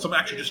hand. So I'm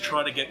actually just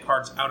trying to get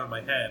cards out of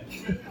my hand.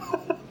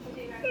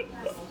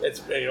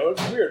 It's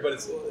weird,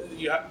 but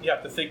you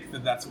have to think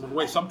that that's one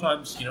way.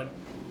 Sometimes,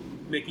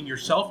 making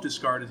yourself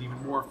discard is even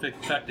more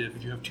effective.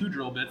 If you have 2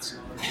 Drill Bits,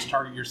 just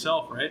target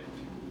yourself, right?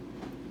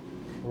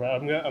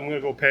 Right. I'm gonna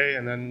go pay,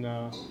 and then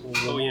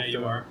we'll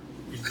you are.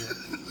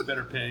 You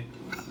better pay.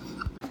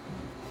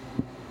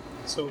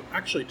 So,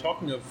 actually,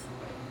 talking of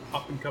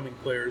up-and-coming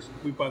players,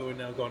 we've, by the way,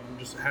 now gone and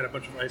just had a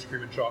bunch of ice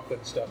cream and chocolate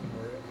and stuff, and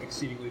we're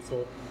exceedingly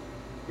full.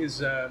 Is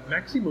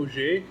Maxime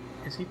Auger,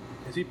 is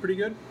he pretty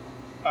good?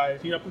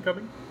 Is he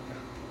up-and-coming?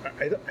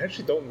 I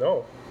actually don't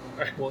know.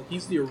 Well,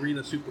 he's the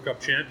Arena Super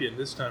Cup champion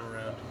this time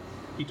around.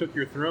 He took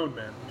your throne,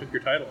 man. He took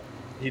your title.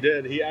 He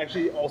did. He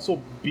actually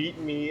also beat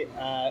me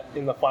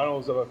in the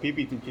finals of a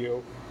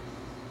PPTQ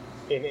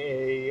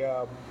in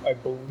I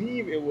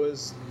believe it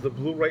was the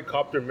Blue Right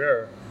Copter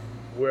Mirror,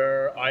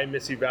 where I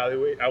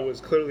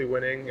was clearly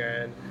winning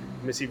and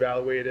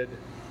misevaluated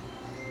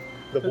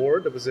the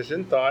board, the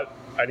position, thought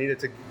I needed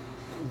to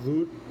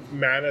loot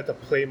mana to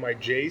play my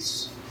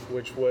Jace,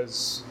 which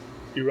was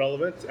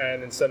irrelevant,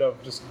 and instead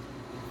of just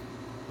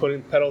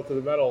putting pedal to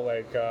the metal,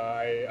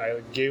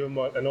 I gave him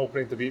an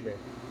opening to beat me.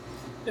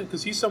 Yeah,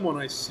 because he's someone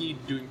I see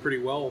doing pretty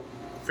well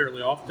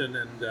fairly often,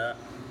 and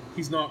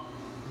he's not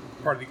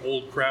part of the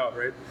old crowd,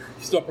 right?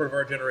 He's still part of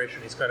our generation.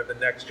 He's kind of the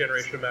next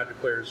generation of Magic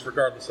players,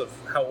 regardless of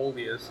how old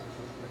he is.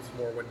 It's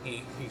more when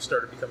he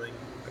started becoming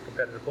a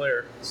competitive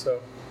player.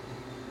 So,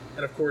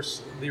 and of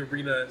course, the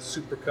Arena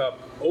Super Cup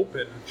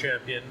Open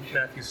champion,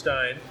 Matthew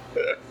Stein,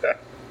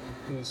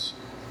 who's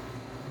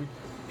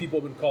people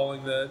have been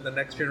calling the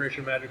next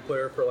generation Magic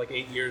player for like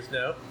 8 years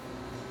now.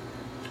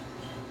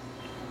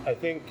 I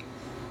think,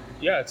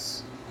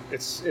 it's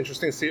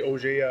interesting to see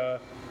OJ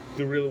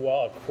do really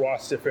well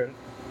across different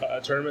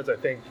tournaments. I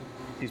think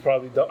he's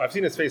probably done. I've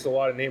seen his face a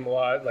lot and name a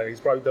lot. Like, he's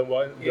probably done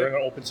well during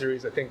our Open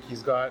Series. I think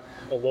he's got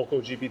a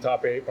local GP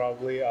top 8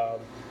 probably,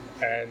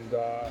 and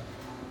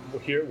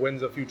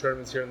wins a few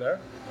tournaments here and there.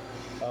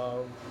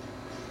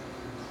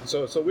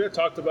 So we had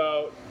talked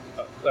about.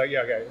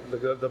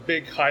 The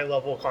big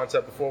high-level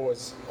concept before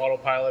was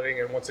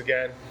autopiloting, and once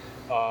again,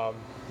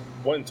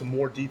 went into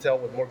more detail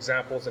with more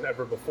examples than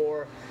ever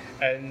before.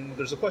 And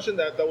there's a question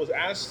that was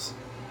asked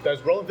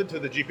that's relevant to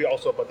the GP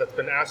also, but that's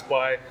been asked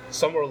by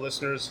some of our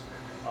listeners.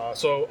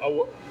 So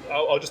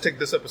I'll just take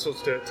this episode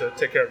to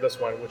take care of this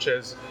one, which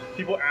is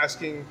people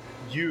asking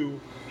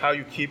you how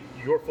you keep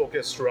your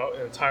focus throughout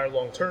an entire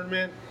long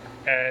tournament.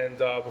 And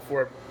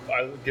before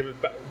I give it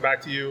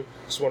back to you,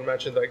 just want to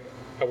mention,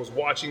 I was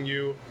watching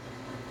you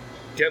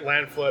get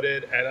land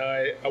flooded, and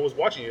I was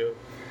watching you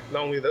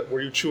not only that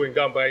were you chewing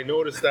gum, but I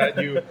noticed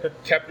that you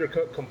kept your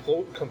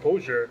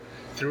composure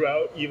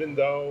throughout, even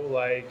though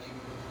like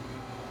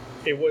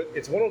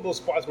it's one of those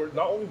spots where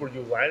not only were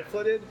you land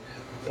flooded,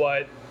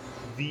 but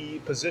the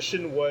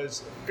position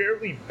was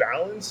fairly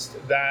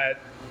balanced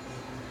that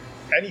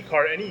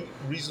any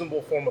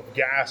reasonable form of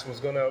gas was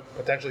going to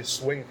potentially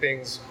swing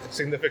things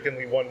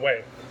significantly one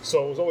way.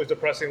 So it was always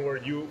depressing where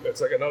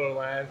it's like another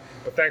land,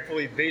 but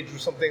thankfully they drew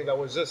something that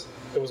was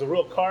it was a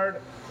real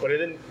card, but it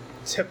didn't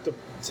tip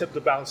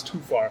the balance too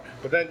far.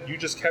 But then you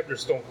just kept your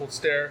stone cold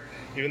stare,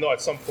 even though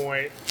at some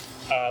point,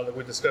 like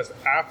we discussed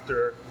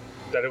after,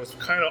 that it was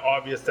kind of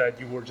obvious that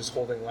you were just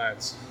holding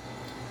lands.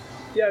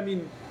 Yeah, I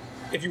mean,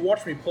 if you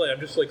watch me play, I'm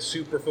just like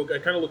super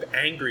focused. I kind of look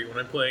angry when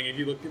I'm playing.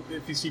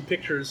 If you see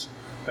pictures,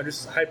 I'm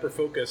just hyper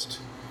focused.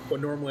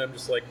 When normally I'm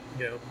just like,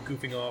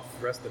 goofing off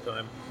the rest of the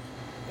time.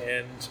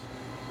 And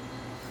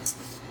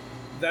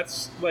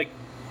that's like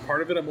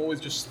part of it. I'm always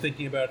just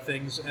thinking about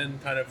things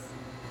and kind of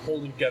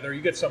holding together.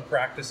 You get some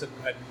practice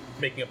at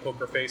making a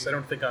poker face. I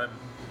don't think I'm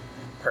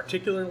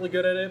particularly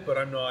good at it, but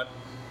I'm not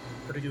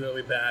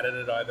particularly bad at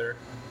it either.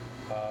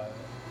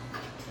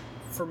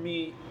 For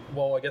me,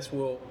 well, I guess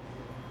we'll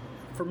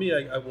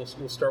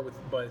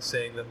start by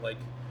saying that like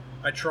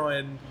I try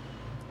and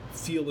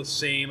feel the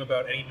same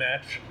about any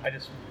match.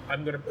 If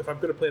I'm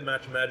gonna play a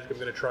match of Magic, I'm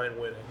gonna try and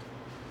win it,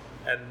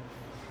 and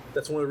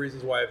that's one of the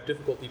reasons why I have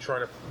difficulty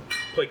trying to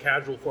play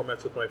casual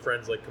formats with my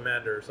friends like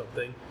Commander or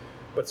something.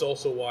 But it's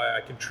also why I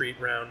can treat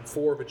round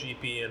 4 of a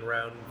GP and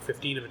round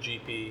 15 of a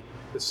GP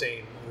the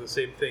same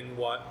thing.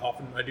 Why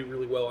often I do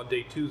really well on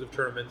day 2s of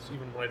tournaments,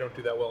 even when I don't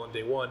do that well on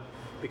day 1,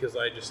 because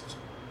I just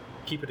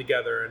keep it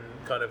together and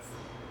kind of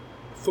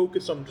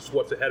focus on just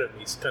what's ahead of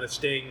me, kind of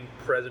staying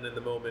present in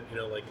the moment,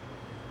 like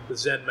the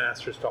Zen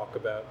masters talk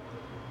about.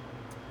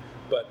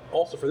 But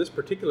also for this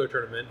particular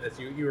tournament, as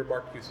you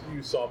remarked,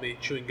 you saw me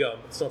chewing gum.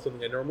 It's not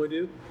something I normally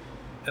do.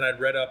 And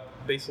I'd read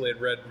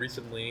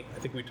recently, I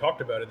think we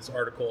talked about it, this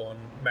article on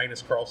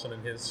Magnus Carlsen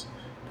and his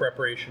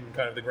preparation,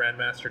 kind of the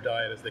Grandmaster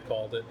diet, as they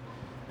called it.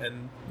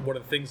 And one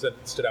of the things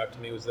that stood out to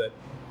me was that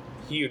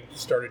he had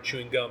started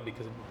chewing gum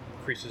because it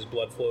increases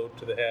blood flow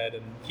to the head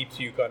and keeps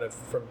you kind of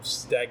from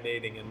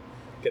stagnating and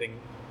getting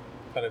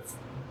kind of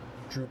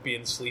droopy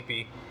and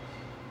sleepy.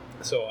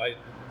 So I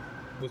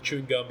was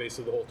chewing gum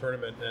basically the whole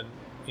tournament, and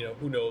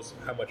who knows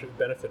how much it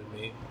benefited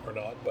me or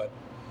not, but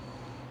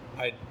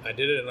I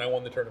did it and I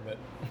won the tournament.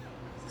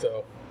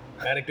 So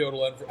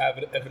anecdotal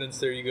evidence,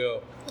 there you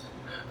go.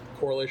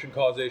 Correlation,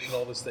 causation,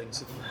 all those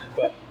things.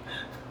 But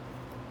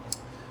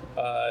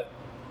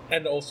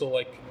and also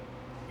like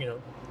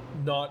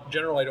not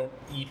generally I don't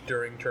eat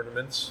during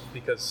tournaments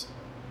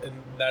and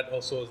that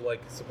also is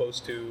like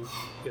supposed to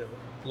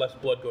less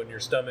blood go in your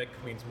stomach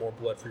means more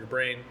blood for your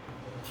brain.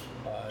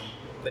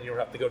 Then you don't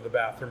have to go to the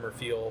bathroom or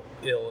feel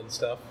ill and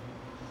stuff.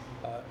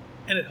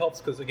 And it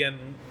helps because,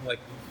 again, like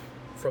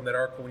from that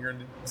article, when you're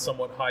in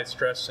somewhat high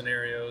stress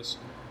scenarios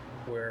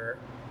where,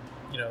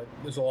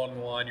 there's along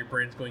the line, your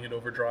brain's going into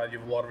overdrive, you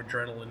have a lot of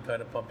adrenaline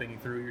kind of pumping you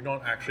through, you're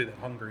not actually that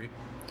hungry.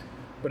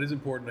 But it's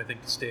important, I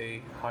think, to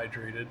stay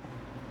hydrated.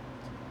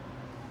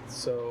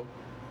 So...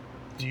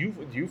 Do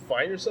you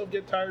find yourself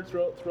get tired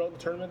throughout the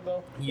tournament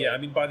though? Yeah, I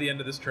mean by the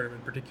end of this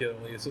tournament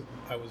particularly,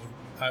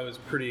 I was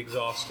pretty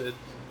exhausted,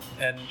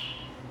 and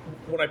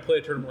when I play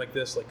a tournament like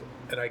this,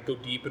 and I go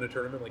deep in a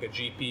tournament like a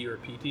GP or a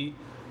PT,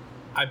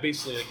 I'm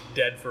basically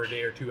dead for a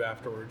day or two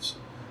afterwards.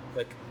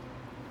 Like,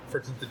 for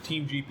instance, the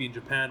Team GP in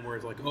Japan, where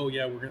it's like, oh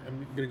yeah,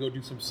 I'm gonna go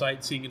do some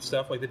sightseeing and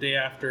stuff. Like the day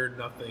after,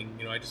 nothing.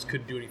 I just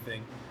couldn't do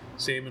anything.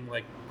 Same in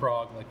like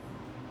Prague. Like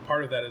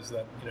part of that is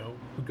that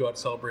we'd go out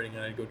celebrating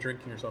and I'd go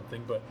drinking or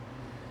something, but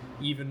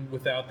even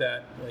without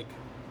that, like,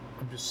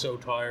 I'm just so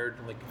tired.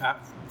 Like,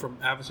 from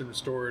Avacyn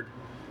Restored,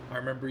 I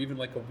remember even,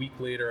 like, a week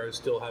later, I was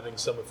still having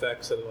some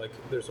effects. And, like,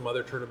 there's some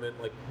other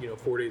tournament, like,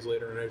 4 days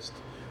later, and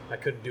I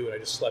couldn't do it. I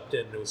just slept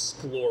in, and it was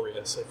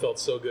glorious. I felt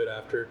so good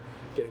after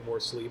getting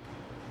more sleep.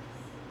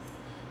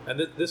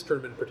 And this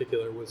tournament in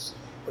particular was,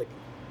 like,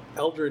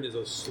 Eldraine is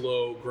a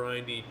slow,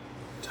 grindy,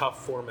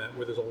 tough format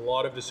where there's a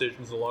lot of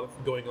decisions, a lot of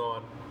going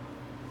on.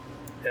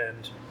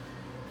 And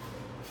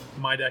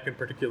my deck in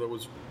particular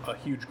was a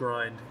huge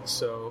grind,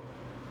 so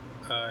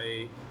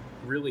I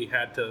really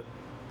had to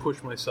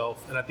push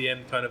myself. And at the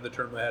end kind of the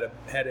tournament, I had a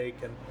headache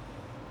and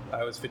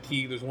I was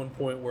fatigued. There's one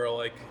point where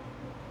like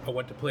I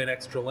went to play an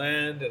extra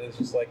land and it's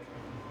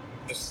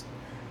just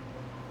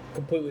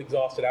completely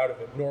exhausted out of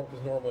it.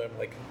 Because normally I'm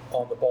like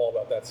on the ball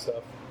about that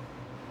stuff.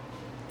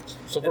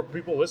 So for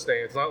people listening,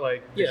 it's not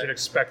like you should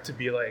expect to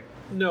be like...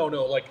 No,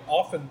 like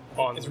often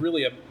it's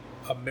really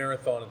a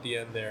marathon at the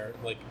end there.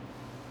 Like,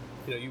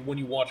 when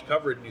you watch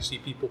coverage and you see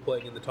people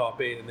playing in the top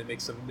 8 and they make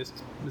some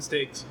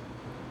mistakes,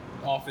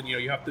 often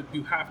you have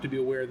to be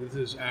aware that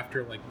this is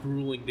after like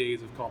grueling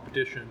days of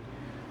competition,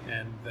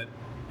 and that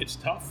it's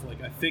tough.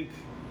 Like I think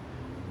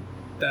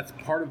that's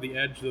part of the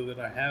edge though that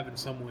I have in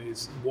some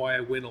ways. Why I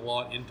win a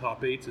lot in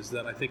top 8s is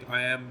that I think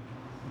I am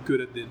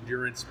good at the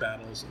endurance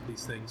battles of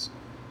these things.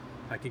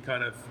 I can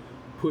kind of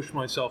push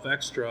myself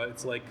extra.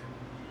 It's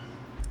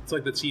It's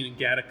like that scene in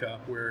Gattaca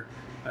where,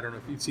 I don't know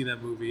if you've seen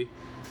that movie,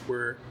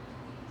 where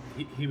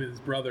he and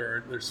his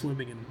brother they're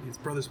swimming, and his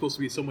brother's supposed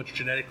to be so much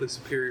genetically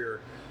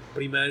superior,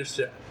 but he managed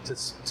to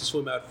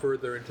swim out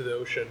further into the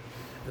ocean.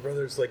 The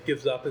brother's like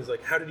gives up and is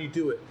like, "How did you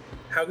do it?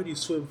 How could you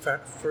swim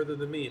further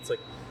than me?" It's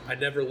like, I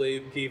never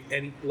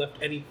left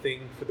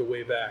anything for the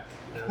way back.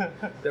 You know?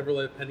 Never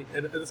left any,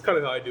 and that's kind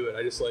of how I do it.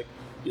 I just like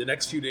the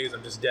next few days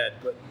I'm just dead,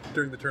 but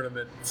during the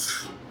tournament,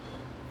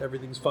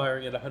 everything's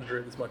firing at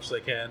 100 as much as I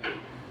can,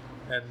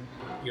 and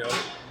you know.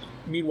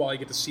 Meanwhile, you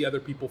get to see other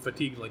people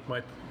fatigued. Like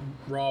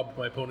Rob,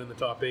 my opponent in the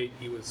top 8,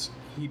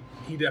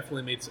 he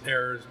definitely made some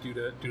errors due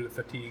to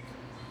fatigue,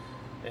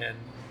 and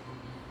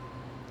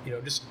you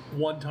know, just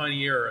one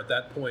tiny error at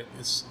that point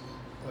is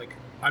like,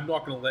 I'm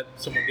not going to let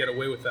someone get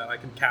away with that. I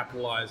can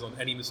capitalize on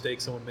any mistake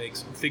someone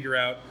makes and figure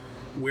out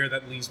where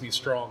that leaves me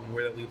strong and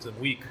where that leaves them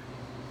weak.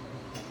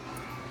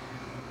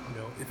 You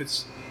know, if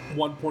it's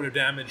one point of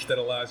damage that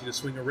allows you to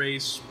swing a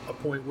race, a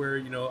point where,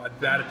 you know, a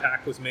bad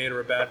attack was made or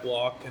a bad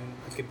block, and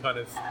it can kind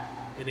of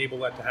enable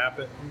that to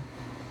happen,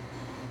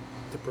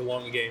 to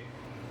prolong a game,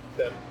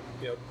 then,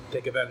 you know,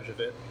 take advantage of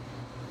it.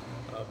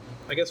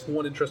 I guess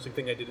one interesting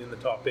thing I did in the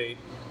top 8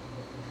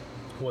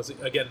 was,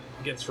 again,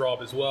 against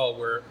Rob as well,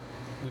 where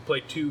we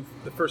played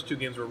the first 2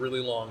 games were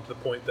really long, to the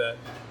point that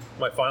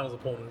my finals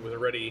opponent was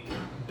already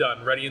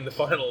done, ready in the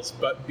finals,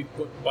 but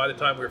by the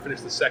time we were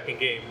finished the second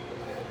game,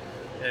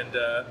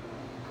 and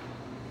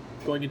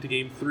going into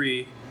game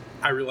 3,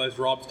 I realized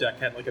Rob's deck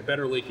had like a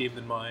better late game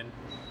than mine,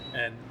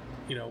 and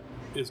you know,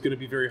 it's going to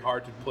be very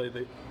hard to play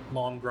the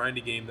long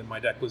grindy game that my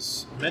deck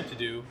was meant to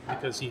do,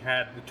 because he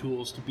had the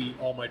tools to beat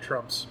all my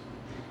trumps.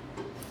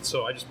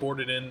 So I just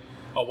boarded in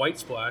a white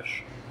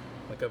splash.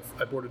 Like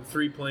I boarded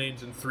 3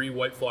 planes and 3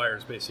 white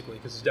flyers basically,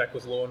 because his deck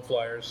was low on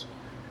flyers,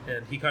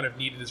 and he kind of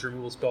needed his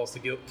removal spells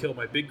to kill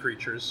my big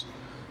creatures.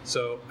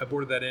 So I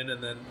boarded that in,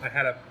 and then I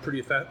had a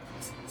pretty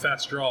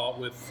fast draw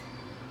with,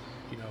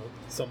 you know,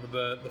 some of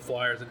the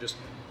flyers, and just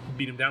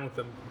beat him down with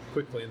them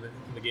quickly, and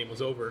the game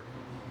was over.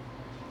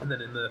 And then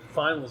in the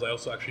finals, I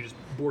also actually just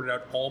boarded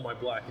out all my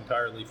black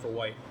entirely for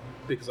white,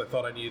 because I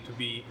thought I needed to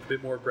be a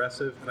bit more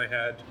aggressive, and I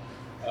had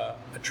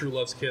a True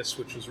Love's Kiss,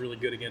 which was really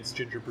good against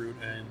Gingerbrute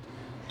and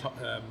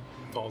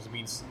Tall's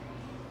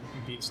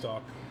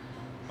Beanstalk.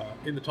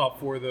 In the top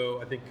 4,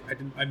 though, I think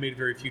I made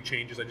very few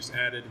changes. I just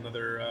added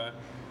another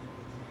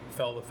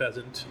Fell the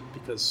Pheasant,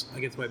 because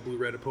against my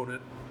blue-red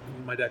opponent,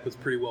 my deck was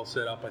pretty well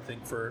set up, I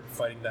think, for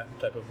fighting that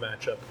type of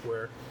matchup,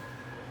 where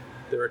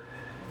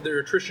they're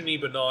attrition-y,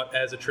 but not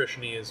as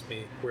attrition-y as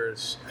me.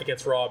 Whereas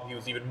against Rob, he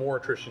was even more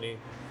attrition-y,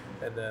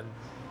 and then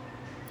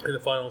in the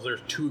finals, they're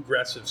too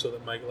aggressive, so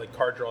that my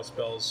card draw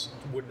spells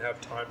wouldn't have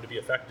time to be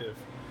effective.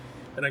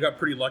 And I got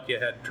pretty lucky. I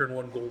had turn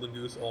 1 Golden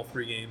Goose all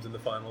 3 games in the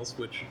finals,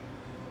 which,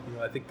 you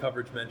know, I think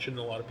coverage mentioned,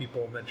 a lot of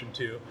people mentioned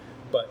too.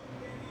 But,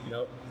 you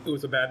know, it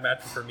was a bad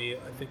match for me,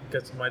 I think,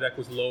 because my deck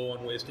was low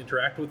on ways to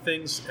interact with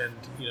things, and,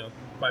 you know,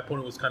 my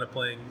opponent was kind of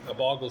playing a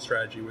Boggle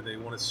strategy where they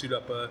want to suit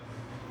up a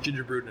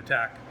Gingerbrute and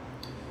attack.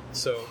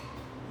 So,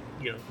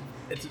 you know,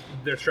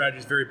 their strategy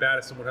is very bad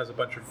if someone has a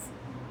bunch of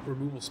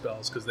removal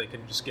spells, because they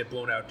can just get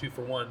blown out 2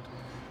 for 1.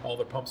 All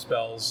their pump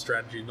spells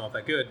strategy is not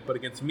that good, but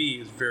against me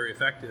is very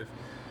effective.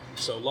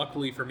 So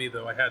luckily for me,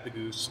 though, I had the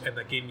Goose, and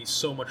that gave me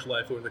so much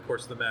life over the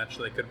course of the match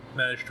that I could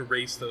manage to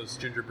race those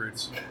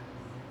Gingerbrutes.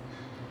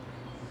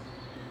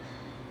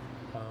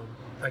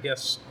 I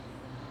guess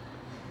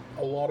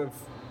a lot of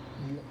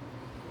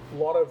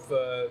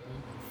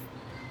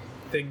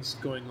things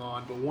going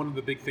on, but one of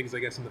the big things, I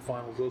guess, in the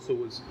finals also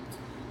was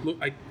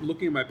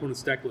looking at my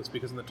opponent's deck list,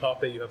 because in the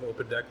top 8 you have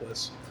open deck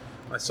lists.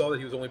 I saw that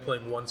he was only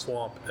playing 1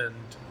 swamp and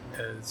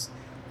as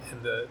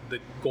in the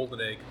Golden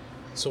Egg.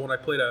 So when I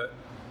played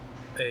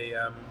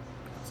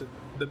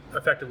the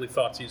effectively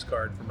Thoughtseize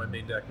card for my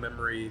main deck,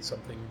 Memory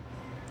something,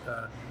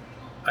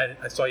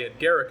 I saw he had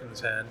Garruk in his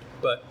hand,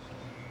 but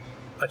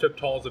I took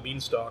Tall as a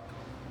Beanstalk,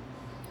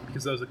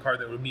 because that was a card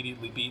that would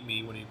immediately beat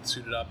me when he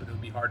suited up, and it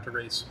would be hard to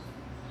race.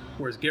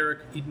 Whereas Garruk,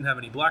 he didn't have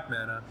any black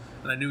mana,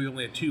 and I knew he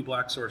only had 2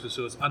 black sources,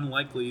 so it's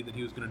unlikely that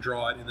he was going to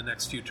draw it in the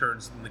next few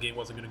turns, and the game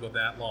wasn't going to go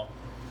that long.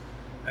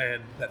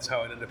 And that's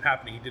how it ended up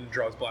happening. He didn't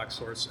draw his black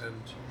source,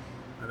 and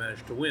I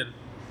managed to win.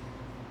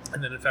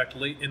 And then, in fact,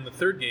 late in the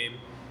 3rd game,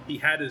 he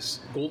had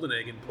his Golden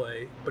Egg in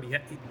play, but he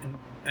had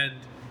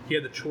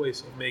the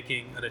choice of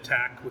making an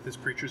attack with his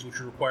creatures, which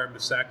would require him to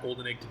sack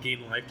Golden Egg to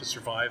gain life to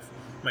survive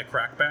my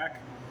crackback,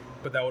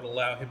 but that would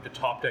allow him to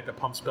top deck a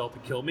pump spell to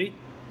kill me,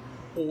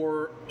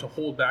 or to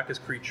hold back his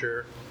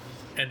creature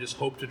and just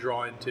hope to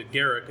draw into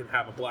Garruk and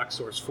have a black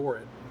source for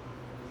it.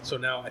 So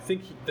now I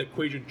think the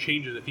equation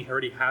changes if he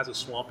already has a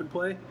swamp in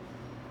play,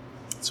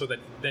 so that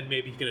then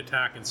maybe he can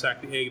attack and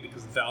sack the egg,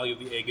 because the value of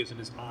the egg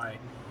isn't as high.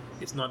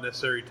 It's not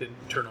necessary to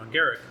turn on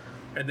Garruk.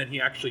 And then he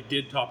actually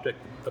did top deck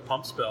the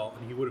pump spell,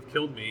 and he would have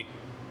killed me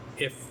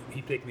if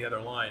he'd taken the other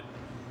line.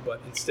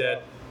 But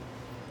instead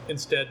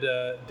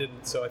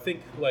didn't. So I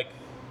think,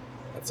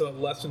 that's a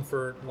lesson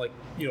for,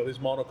 these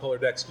monocolor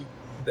decks,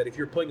 that if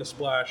you're playing a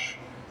splash,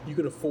 you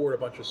can afford a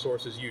bunch of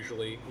sources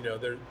usually.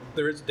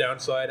 There is a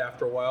downside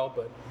after a while,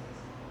 but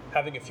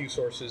having a few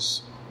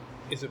sources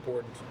is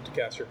important to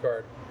cast your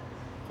card.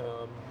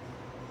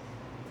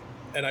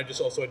 And I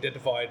just also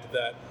identified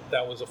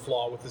that was a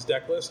flaw with his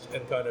deck list,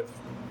 and kind of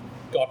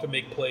got to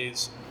make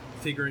plays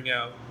figuring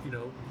out,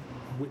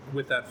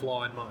 with that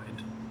flaw in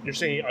mind. You're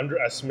saying he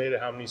underestimated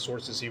how many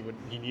sources he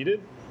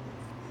needed?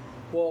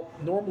 Well,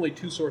 normally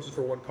 2 sources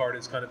for 1 card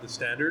is kind of the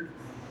standard,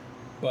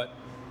 but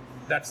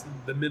that's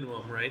the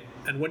minimum, right?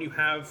 And when you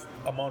have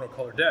a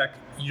monocolor deck,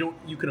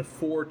 you can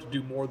afford to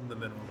do more than the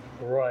minimum.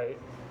 Right.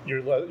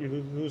 You're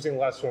losing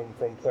less from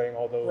playing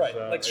all those.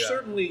 Right.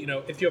 Certainly,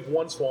 if you have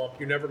 1 swamp,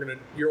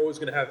 you're always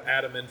gonna have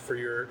Adamant for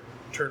your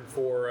turn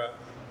 4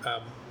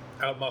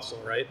 out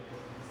muscle, right?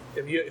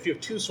 If you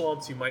have 2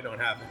 swamps, you might not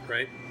have it,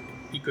 right?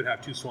 You could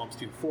have 2 swamps,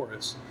 2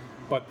 forests.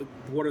 But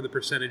what are the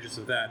percentages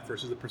of that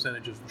versus the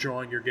percentage of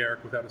drawing your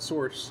Garruk without a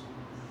source,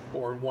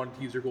 or wanting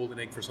to use your Golden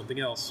Egg for something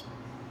else?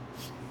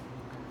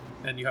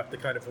 And you have to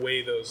kind of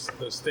weigh those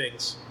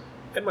things.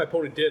 And my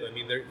opponent did. I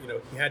mean,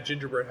 he had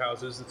gingerbread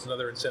houses. It's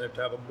another incentive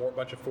to have a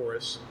bunch of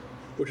forests,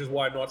 which is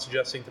why I'm not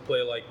suggesting to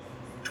play like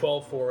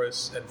 12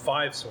 forests and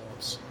 5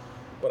 swamps,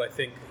 but I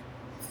think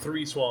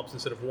 3 swamps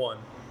instead of 1,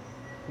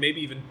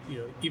 maybe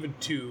even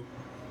 2,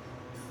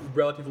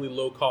 relatively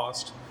low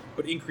cost,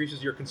 but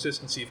increases your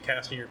consistency of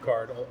casting your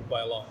card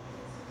by a lot.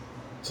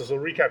 So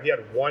recap, he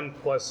had 1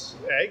 plus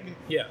egg?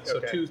 Yeah, so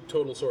okay. 2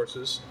 total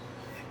sources.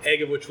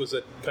 Egg of which was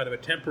a kind of a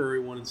temporary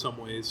one in some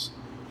ways.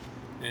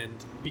 And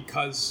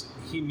because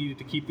he needed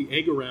to keep the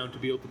egg around to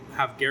be able to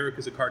have Garruk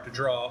as a card to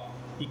draw,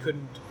 he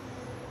couldn't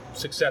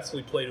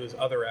successfully play to his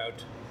other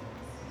out.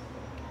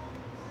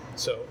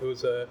 So it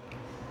was a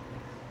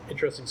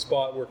interesting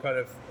spot where kind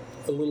of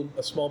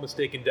a small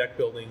mistake in deck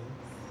building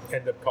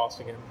ended up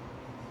costing him.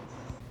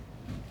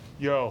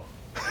 Yo,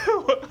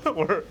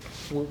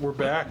 we're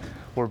back.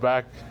 We're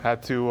back.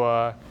 Had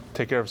to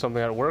take care of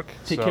something at work.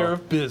 Take care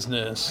of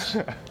business.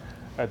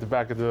 At the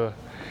back of the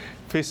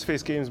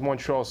Face-to-Face Games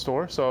Montreal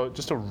store. So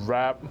just to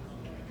wrap,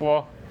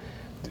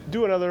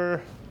 do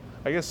another,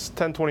 I guess,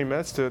 10-20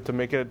 minutes to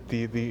make it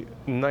the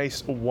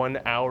nice 1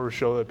 hour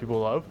show that people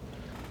love.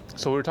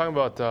 So we were talking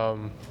about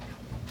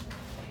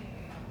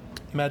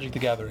Magic the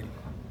Gathering.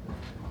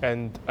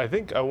 And I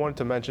think I wanted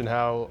to mention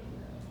how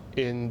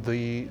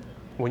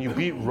when you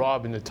beat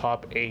Rob in the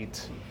top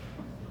 8,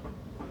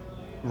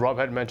 Rob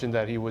had mentioned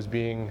that he was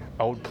being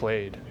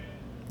outplayed.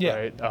 Yeah.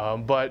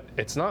 Right? But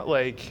it's not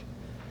like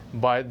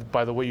by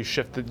the way you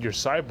shifted your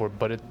sideboard,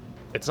 but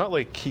it's not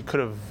like he could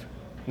have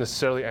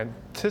necessarily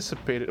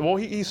anticipated. Well,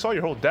 he saw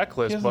your whole deck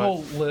list. He has the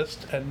whole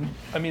list, and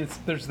I mean,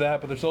 there's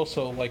that, but there's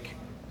also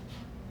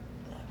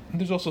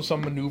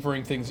some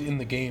maneuvering things in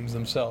the games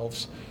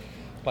themselves.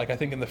 Like I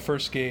think in the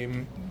first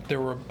game,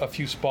 there were a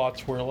few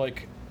spots where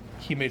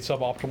he made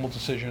suboptimal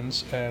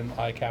decisions, and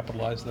I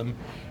capitalized them,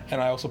 and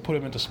I also put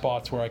him into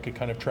spots where I could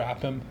kind of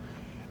trap him,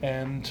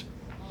 and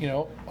he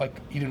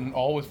didn't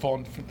always fall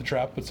into the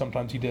trap, but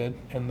sometimes he did,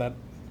 and that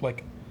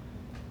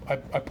I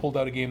pulled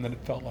out a game that it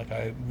felt like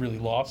I really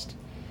lost,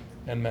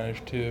 and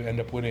managed to end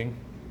up winning.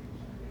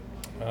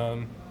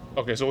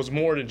 Okay, so it's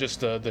more than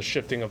just the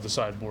shifting of the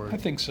sideboard. I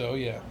think so,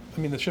 yeah. I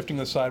mean, the shifting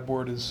of the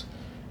sideboard is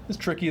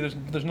tricky.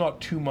 There's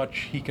not too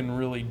much he can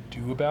really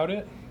do about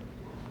it.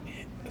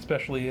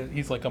 Especially,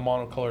 he's like a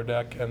monocolor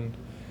deck, and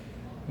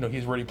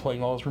he's already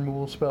playing all his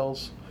removal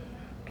spells.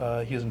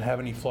 He doesn't have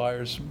any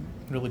flyers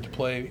really to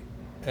play,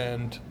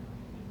 and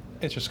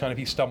it's just kind of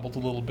he stumbled a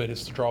little bit.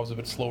 His draw was a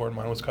bit slower, and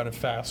mine was kind of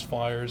fast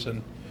flyers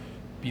and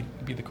beat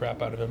the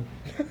crap out of him.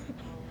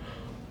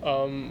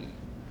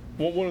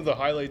 One of the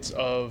highlights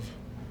of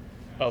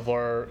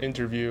our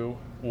interview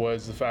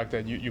was the fact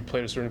that you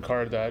played a certain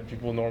card that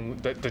people normally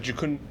that you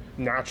couldn't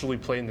naturally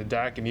play in the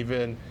deck, and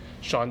even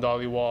Sean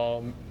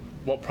Dollywall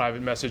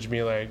private messaged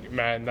me like,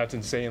 man, that's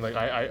insane.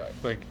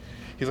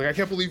 He's like, I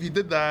can't believe he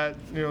did that.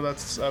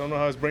 That's I don't know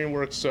how his brain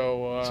works.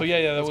 So let's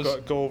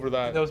go over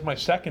that. That was my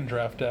second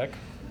draft deck.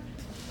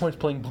 I was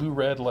playing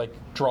blue-red,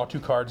 draw 2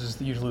 cards is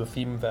usually the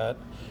theme of that,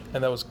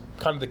 and that was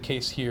kind of the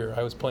case here.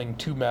 I was playing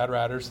 2 Mad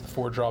Ratters, the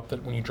 4-drop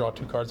that when you draw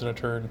 2 cards in a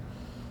turn,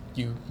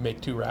 you make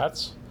 2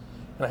 rats.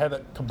 And I had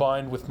that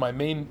combined with my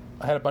main.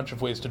 I had a bunch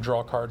of ways to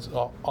draw cards.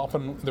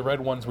 Often the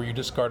red ones where you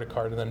discard a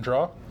card and then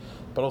draw,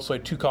 but also I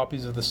had 2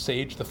 copies of the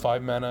Sage, the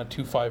 5-mana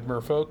 2/5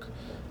 Merfolk,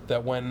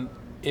 that when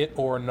it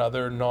or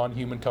another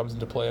non-human comes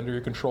into play under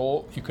your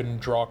control, you can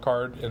draw a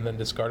card and then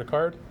discard a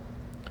card.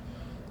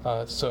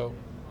 So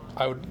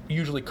I would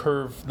usually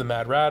curve the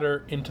Mad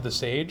Ratter into the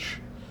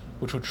Sage,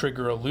 which would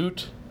trigger a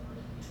loot,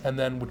 and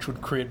then which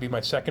would be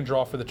my second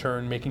draw for the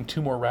turn, making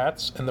 2 more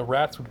rats, and the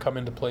rats would come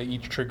into play,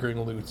 each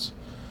triggering loots.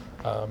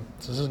 So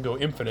this doesn't go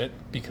infinite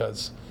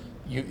because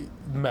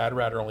Mad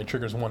Ratter only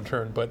triggers 1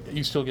 turn, but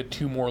you still get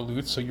 2 more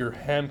loots, so your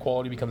hand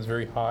quality becomes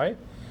very high.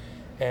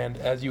 And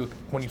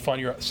when you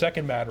find your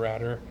second Mad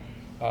Ratter,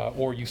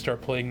 or you start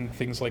playing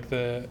things like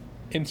the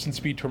Instant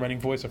Speed Tormenting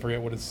Voice, I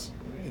forget what it's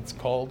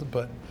called,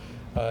 but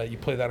you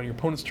play that on your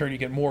opponent's turn, you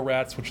get more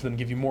rats, which then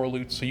give you more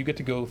loot, so you get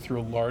to go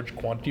through a large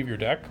quantity of your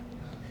deck,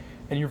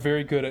 and you're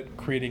very good at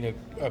creating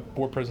a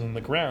board presence on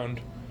the ground.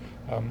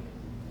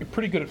 You're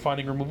pretty good at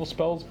finding removal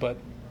spells, but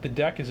the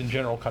deck is in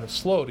general kind of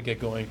slow to get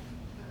going.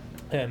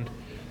 And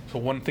so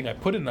one thing I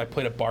played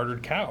a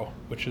Bartered Cow,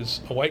 which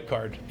is a white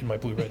card in my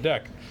blue-red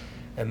deck.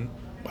 And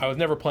I was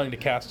never planning to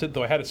cast it,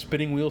 though I had a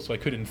spinning wheel, so I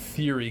could in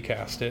theory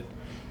cast it.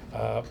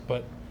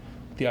 But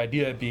the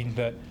idea being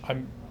that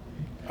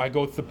I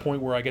go to the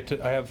point where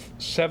I have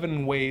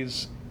 7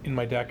 ways in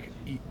my deck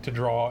to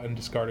draw and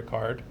discard a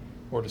card,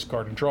 or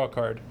discard and draw a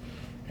card.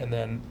 And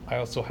then I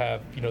also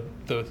have,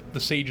 the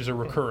sages are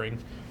recurring,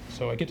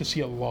 so I get to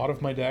see a lot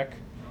of my deck,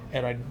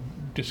 and I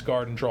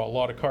discard and draw a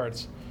lot of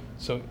cards.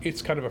 So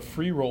it's kind of a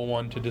free roll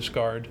one to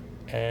discard,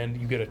 and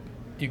you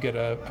get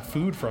a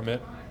food from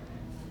it,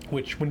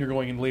 which when you're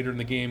going in later in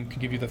the game can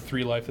give you the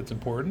 3 life that's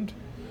important.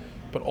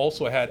 But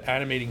also I had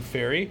Animating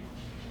Fairy,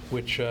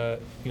 which the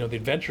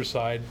adventure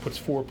side puts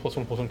 4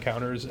 +1/+1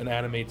 counters and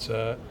animates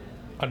a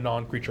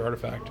non-creature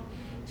artifact.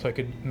 So I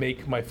could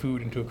make my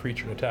food into a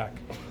creature and attack.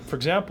 For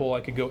example,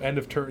 I could go end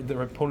of turn,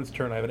 my opponent's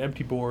turn, I have an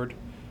empty board,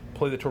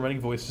 play the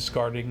Tormenting Voice,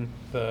 discarding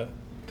the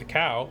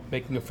cow,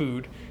 making a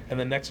food, and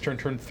then next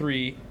turn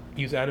 3,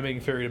 use Animating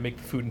Fairy to make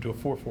the food into a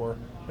 4/4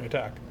 and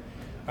attack.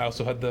 I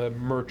also had the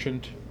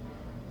Merchant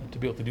to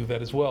be able to do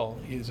that as well,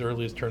 as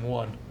early as turn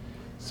 1.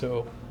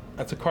 So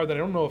that's a card that I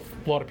don't know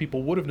if a lot of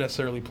people would have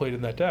necessarily played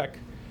in that deck,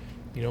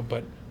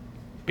 but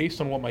based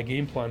on what my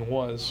game plan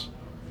was,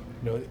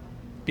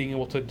 being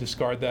able to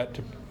discard that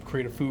to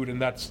create a food,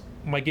 and that's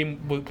my game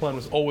plan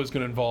was always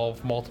going to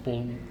involve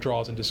multiple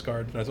draws and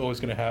discards, and I was always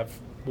going to have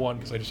one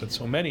because I just had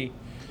so many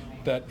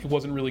that it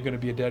wasn't really going to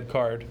be a dead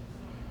card,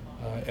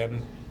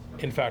 and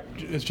in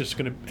fact it's just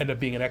going to end up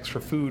being an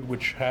extra food,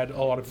 which had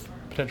a lot of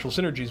potential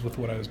synergies with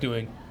what I was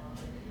doing.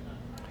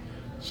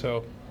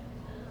 So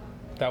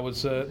that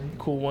was a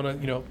cool one.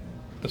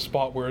 The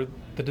spot where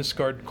the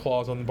discard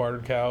clause on the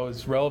Bartered Cow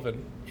is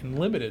relevant in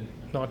limited,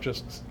 not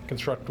just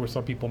constructed where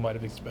some people might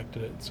have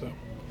expected it. So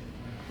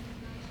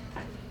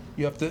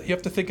you have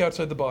to think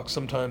outside the box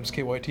sometimes,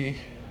 KYT.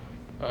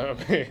 I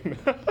mean,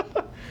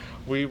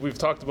 we've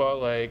talked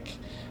about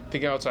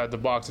thinking outside the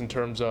box in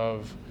terms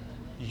of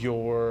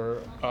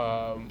your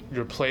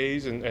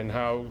plays and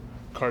how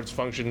cards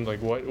function,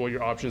 what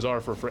your options are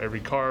for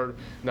every card.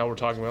 Now we're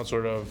talking about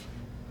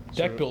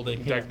deck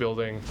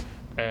building,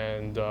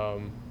 and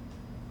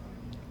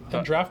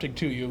drafting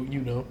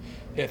too.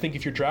 I think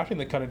if you're drafting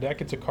that kind of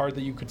deck, it's a card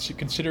that you could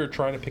consider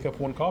trying to pick up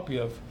one copy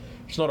of.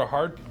 It's not a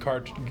hard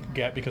card to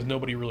get because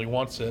nobody really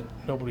wants it.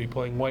 Nobody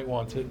playing white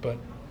wants it, but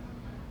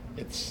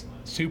it's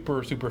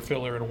super, super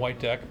filler in a white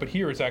deck. But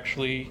here it's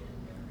actually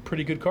a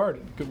pretty good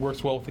card. It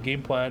works well with the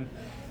game plan.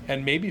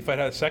 And maybe if I'd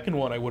had a second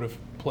one, I would have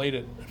played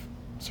it.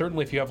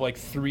 Certainly if you have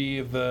 3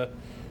 of the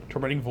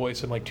Tormenting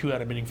Voice and 2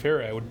 Animating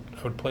Fairy, I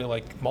would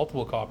play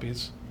multiple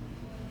copies.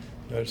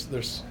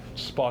 There's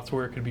spots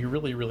where it could be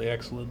really, really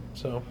excellent.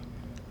 So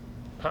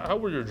how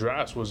were your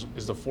drafts?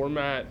 Is the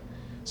format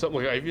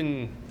something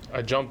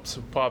I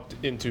popped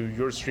into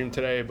your stream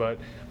today, but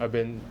I've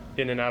been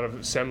in and out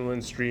of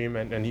Semlin's stream,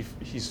 and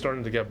he's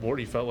starting to get bored.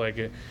 He felt like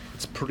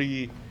it's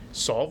pretty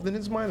solved in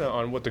his mind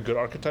on what the good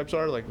archetypes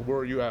are. Where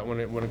are you at when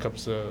it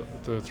comes to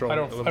throwing? I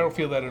don't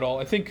feel that at all.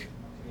 I think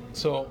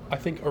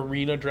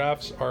arena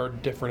drafts are a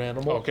different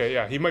animal. Okay,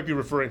 yeah, he might be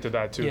referring to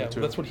that too. Yeah,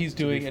 that's what he's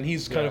doing, and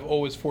he's kind of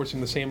always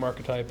forcing the same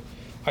archetype.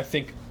 I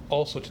think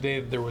also today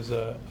there was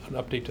an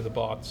update to the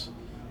bots,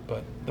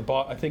 but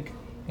I think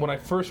when I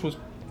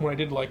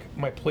did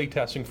my play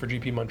testing for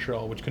GP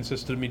Montreal, which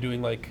consisted of me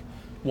doing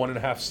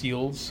 1.5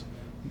 seals,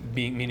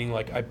 meaning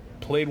I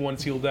played one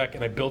sealed deck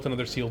and I built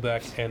another sealed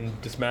deck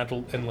and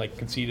dismantled and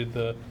conceded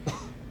the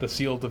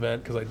sealed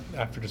event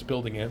after just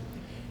building it,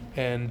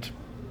 and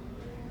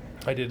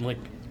I did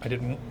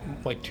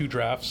 2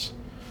 drafts,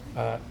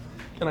 and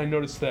I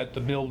noticed that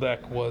the mill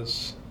deck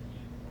was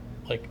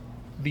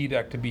the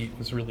deck to beat,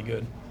 was really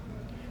good.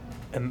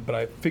 But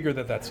I figured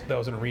that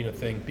was an arena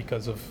thing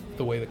because of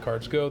the way the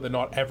cards go. That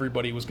not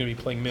everybody was going to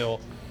be playing mill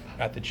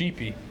at the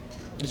GP.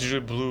 Is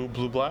it blue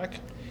black?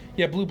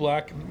 Yeah, blue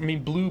black. I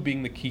mean, blue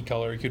being the key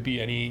color. It could be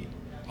any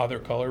other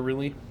color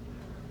really.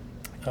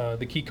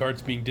 The key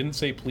cards being Didn't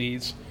Say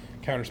Please,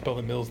 counterspell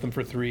that mills them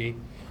for 3.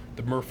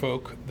 The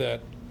Merfolk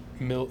that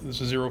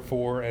is a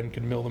 0/4 and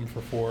can mill them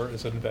for 4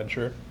 is an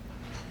adventure.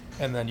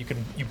 And then you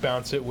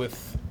bounce it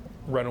with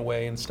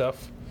Runaway and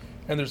stuff.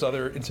 And there's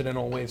other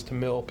incidental ways to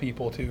mill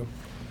people too.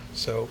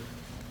 So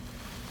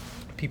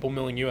people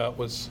milling you out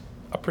was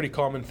a pretty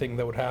common thing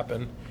that would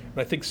happen.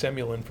 And I think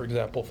Semulin, for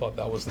example, thought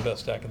that was the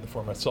best deck in the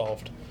format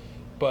solved.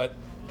 But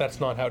that's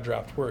not how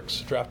draft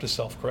works. Draft is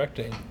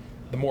self-correcting.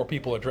 The more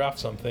people that draft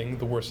something,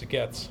 the worse it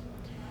gets.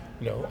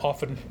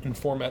 Often in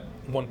format,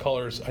 one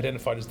color is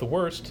identified as the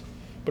worst,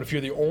 but if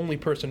you're the only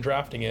person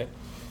drafting it,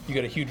 you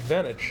get a huge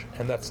advantage.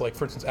 And that's for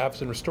instance,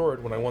 Avacyn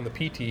Restored, when I won the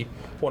PT,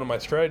 one of my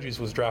strategies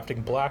was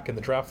drafting black in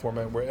the draft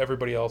format where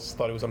everybody else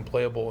thought it was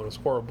unplayable and it was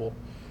horrible.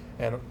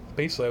 And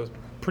basically I was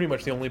pretty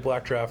much the only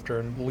black drafter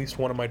in at least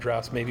one of my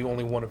drafts, maybe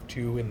only one of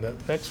 2 in the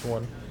next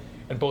one.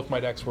 And both my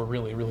decks were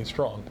really, really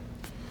strong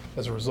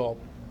as a result.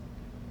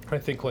 I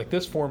think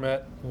this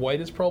format,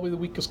 white is probably the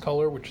weakest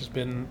color, which has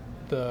been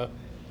the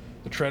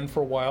trend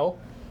for a while.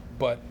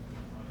 But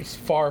it's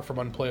far from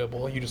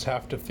unplayable. You just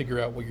have to figure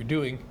out what you're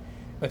doing.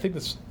 I think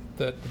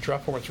that the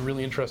draft format's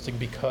really interesting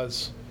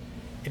because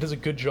it does a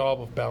good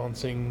job of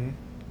balancing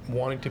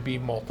wanting to be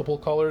multiple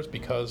colors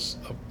because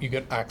you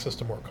get access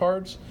to more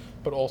cards,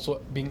 but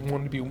also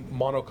wanting to be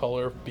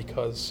monocolor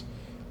because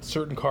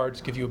certain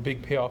cards give you a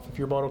big payoff if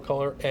you're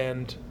monocolor,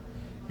 and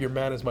your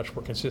mana is much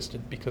more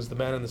consistent because the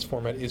mana in this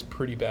format is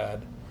pretty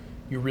bad.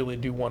 You really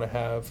do want to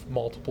have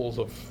multiples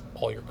of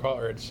all your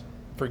cards.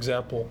 For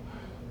example,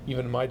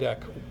 even in my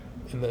deck,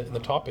 in the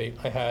top 8,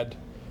 I had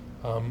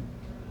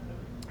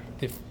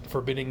the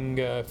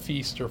Forbidding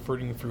Feast or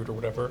Forbidding Fruit or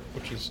whatever,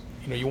 which is,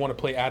 you want to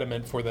play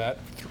Adamant for that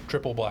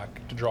triple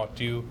black to draw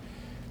 2,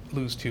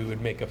 lose 2,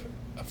 and make a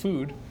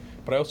food.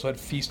 But I also had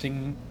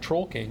Feasting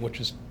Troll King, which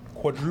is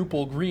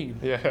quadruple green.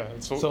 Yeah,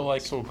 it's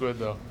so good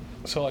though.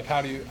 So like,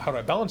 how do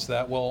I balance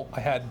that? Well, I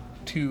had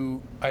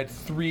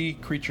 3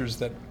 creatures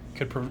that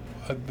could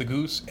the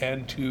Goose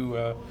and 2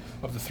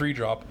 of the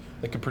 3-drop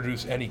that could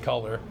produce any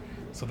color,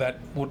 so that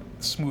would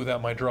smooth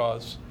out my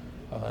draws,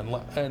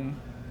 and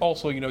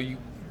also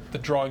the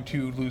drawing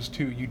 2, lose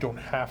 2, you don't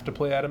have to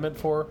play Adamant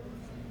for,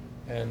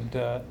 and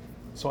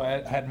so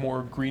I had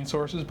more green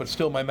sources, but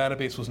still my mana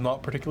base was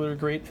not particularly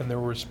great, and there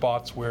were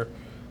spots where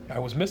I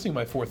was missing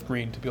my 4th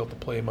green to be able to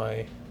play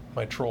my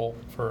troll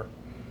for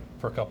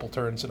a couple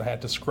turns, and I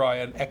had to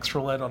scry an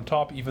extra land on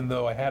top, even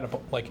though I had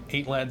like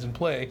 8 lands in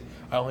play.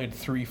 I only had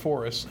 3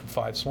 forests and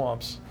 5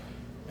 swamps,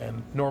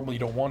 and normally you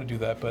don't want to do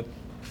that, but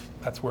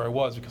that's where I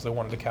was because I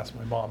wanted to cast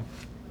my Mom.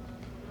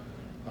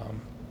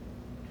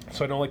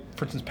 So I know, like,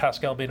 for instance,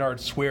 Pascal Maynard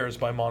swears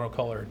by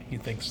monocolor. He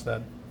thinks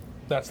that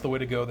that's the way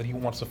to go, that he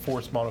wants to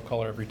force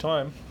monocolor every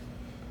time.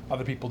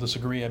 Other people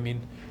disagree. I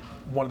mean,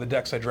 one of the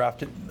decks I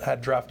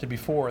had drafted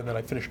before and then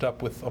I finished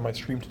up with on my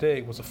stream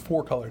today was a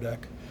 4-color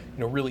deck.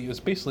 Really, it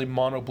was basically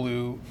mono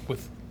blue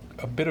with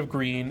a bit of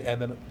green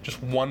and then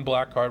just 1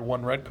 black card,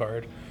 1 red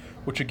card,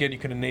 which again you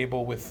can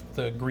enable with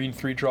the green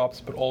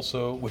 3-drops, but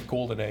also with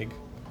Golden Egg.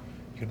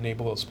 You can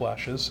enable those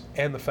splashes.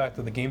 And the fact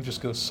that the game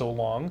just goes so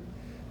long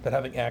that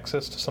having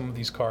access to some of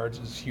these cards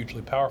is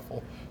hugely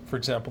powerful. For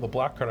example, the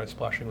black card I was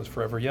splashing was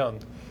Forever Young.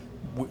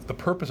 The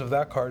purpose of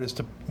that card is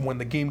to, when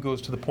the game goes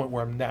to the point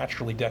where I'm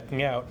naturally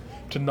decking out,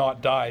 to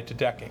not die to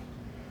decking.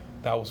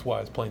 That was why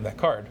I was playing that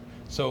card.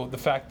 So the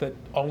fact that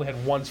I only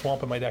had 1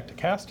 swamp in my deck to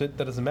cast it,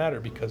 that doesn't matter,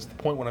 because the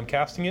point when I'm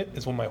casting it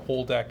is when my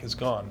whole deck is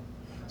gone.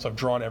 So I've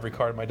drawn every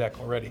card in my deck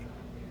already.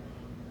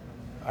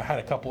 I had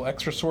a couple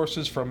extra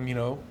sources from,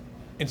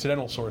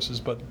 incidental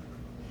sources, but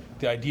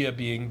the idea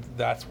being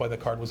that's why the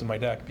card was in my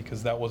deck,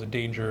 because that was a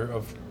danger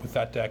of, with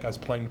that deck, I was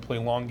planning to play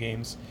long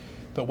games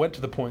that went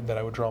to the point that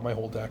I would draw my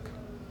whole deck.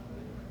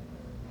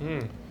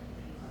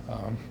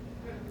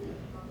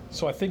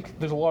 So I think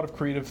there's a lot of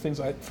creative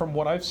things. From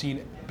what I've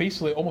seen,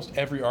 basically almost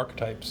every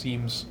archetype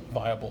seems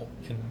viable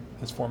in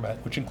this format,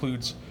 which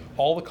includes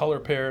all the color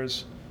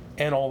pairs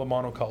and all the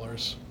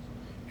monocolors.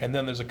 And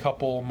then there's a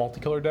couple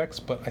multicolor decks,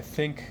 but I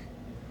think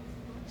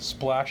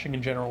splashing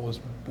in general was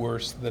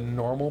worse than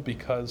normal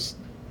because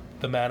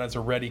the mana's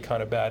already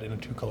kind of bad in a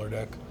 2-color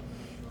deck.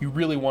 You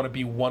really want to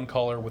be 1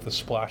 color with a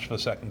splash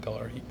of the 2nd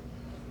color.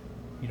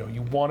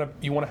 You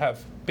want to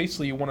have,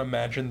 basically you want to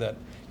imagine that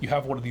you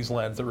have one of these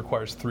lands that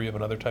requires 3 of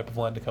another type of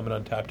land to come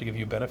in untap to give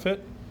you a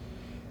benefit,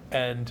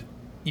 and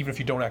even if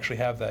you don't actually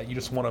have that, you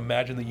just want to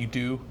imagine that you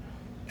do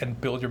and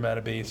build your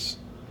mana base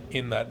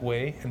in that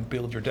way and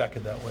build your deck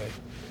in that way.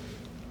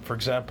 For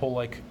example,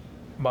 like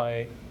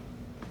my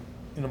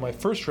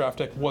first draft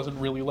deck wasn't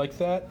really like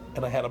that,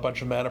 and I had a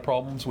bunch of mana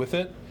problems with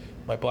it.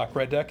 My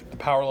black-red deck, the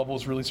power level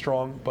was really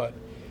strong, but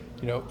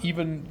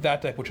even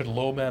that deck, which had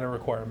low mana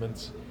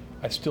requirements,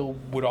 I still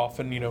would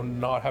often,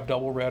 not have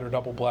double red or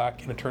double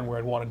black in a turn where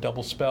I'd want a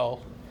double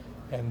spell,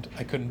 and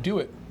I couldn't do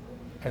it.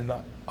 And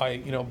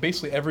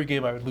basically every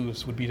game I would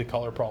lose would be to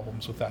color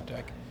problems with that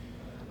deck.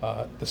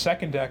 The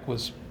second deck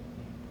was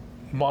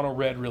mono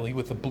red, really,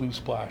 with a blue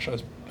splash.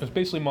 It was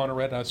basically mono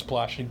red, and I was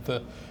splashing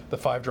the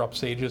 5-drop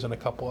Sages and a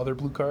couple other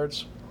blue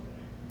cards,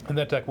 and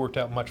that deck worked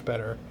out much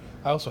better.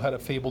 I also had a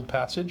Fabled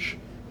Passage,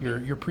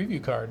 your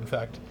preview card, in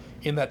fact,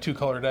 in that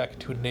 2-color deck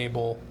to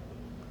enable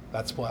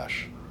that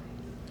splash.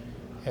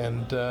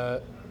 And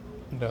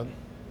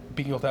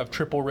being able to have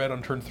triple red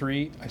on turn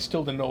 3, I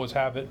still didn't always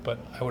have it, but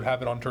I would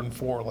have it on turn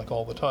 4 like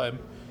all the time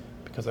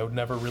because I would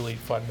never really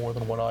find more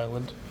than 1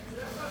 island.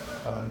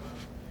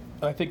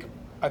 I think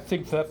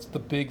that's the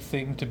big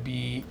thing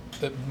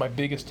my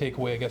biggest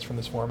takeaway, I guess, from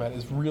this format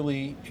is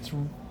it's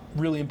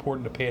really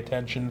important to pay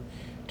attention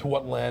to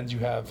what lands you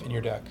have in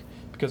your deck,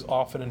 because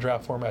often in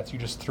draft formats you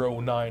just throw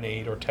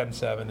 9-8 or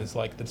 10-7 is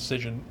like the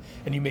decision,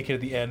 and you make it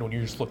at the end when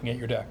you're just looking at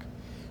your deck.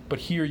 But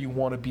here you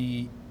want to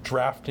be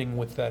drafting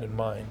with that in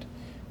mind.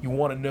 You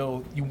want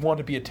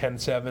to be a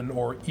 10-7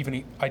 or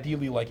even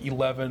ideally like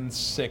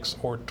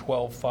 11-6 or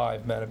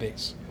 12-5 mana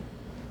base.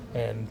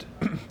 And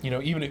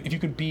even if you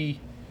could be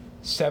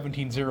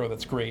 17-0,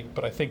 that's great,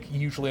 but I think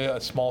usually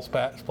a small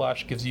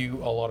splash gives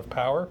you a lot of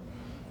power.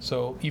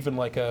 So even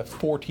like a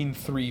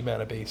 14-3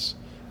 mana base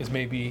is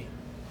maybe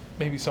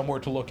somewhere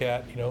to look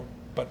at,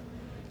 but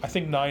I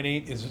think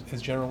 9-8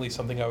 is generally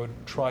something I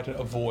would try to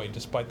avoid,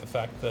 despite the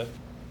fact that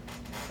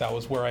that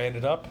was where I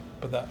ended up,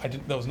 but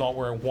that was not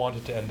where I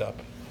wanted to end up.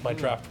 My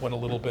draft went a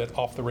little bit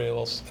off the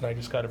rails, and I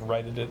just kind of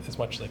righted it as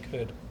much as I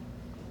could.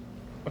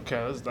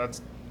 Okay,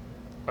 that's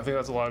I think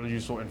that's a lot of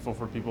useful info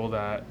for people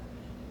that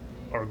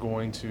are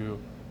going to.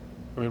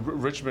 I mean,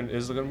 Richmond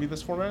is going to be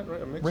this format,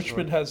 right? A mix,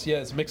 Richmond has,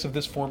 it's a mix of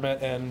this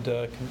format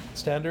and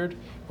standard.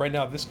 Right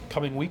now, this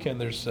coming weekend,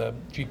 there's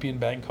GP in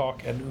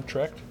Bangkok and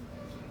Utrecht,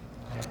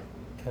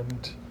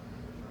 and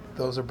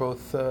those are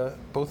both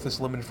this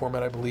limited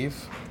format, I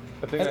believe.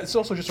 And it's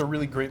also just a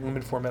really great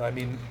limited format. I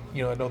mean, I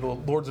know the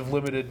Lords of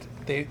Limited.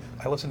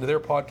 I listened to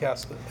their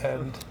podcast,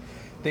 and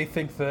they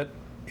think that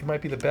it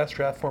might be the best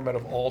draft format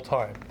of all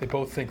time. They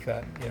both think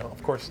that.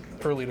 Of course,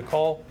 early to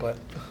call, but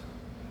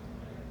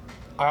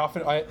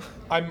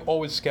I'm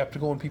always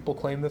skeptical when people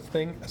claim this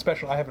thing.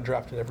 Especially, I haven't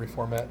drafted every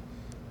format,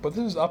 but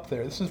this is up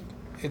there. This is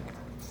it.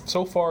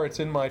 So far, it's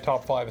in my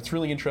top 5. It's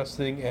really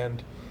interesting,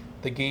 and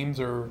the games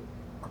are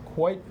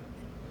quite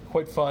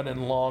fun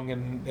and long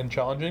and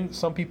challenging.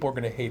 Some people are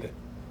going to hate it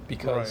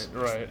because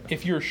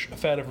if you're a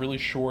fan of really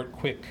short,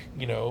 quick,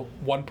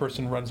 one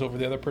person runs over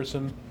the other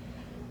person,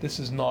 this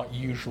is not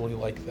usually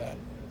like that.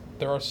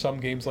 There are some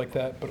games like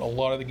that, but a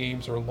lot of the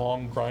games are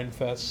long grind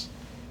fests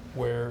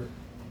where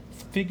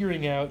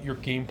figuring out your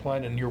game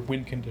plan and your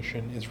win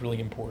condition is really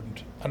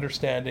important.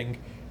 Understanding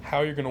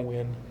how you're going to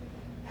win,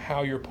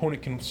 how your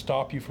opponent can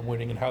stop you from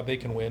winning, and how they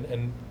can win,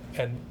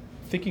 and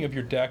thinking of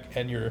your deck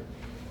and your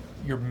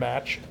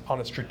match on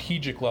a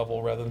strategic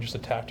level rather than just a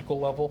tactical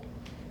level.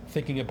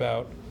 Thinking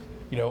about,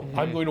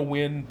 I'm going to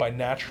win by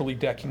naturally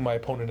decking my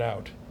opponent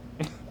out.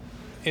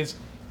 Is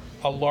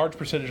a large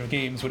percentage of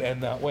games would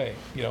end that way.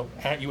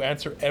 You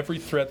answer every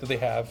threat that they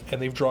have,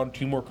 and they've drawn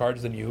 2 more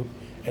cards than you,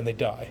 and they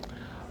die.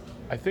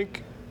 I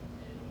think,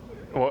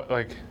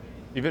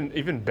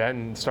 even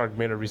Ben Stark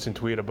made a recent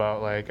tweet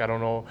about, I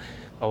don't know,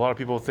 a lot of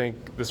people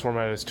think this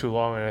format is too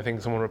long, and I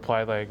think someone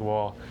replied,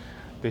 well,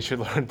 they should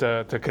learn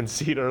to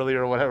concede early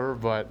or whatever.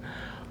 But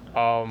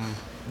I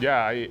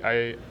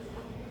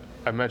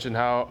mentioned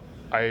how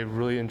I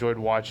really enjoyed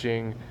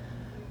watching.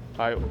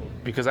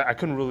 Because I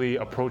couldn't really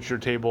approach your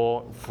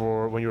table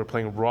for when you were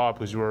playing Raw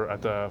because you were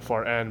at the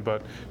far end,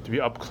 but to be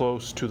up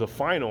close to the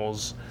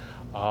finals,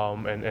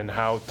 and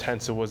how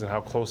tense it was and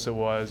how close it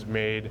was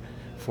made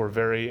for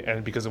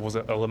and because it was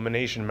an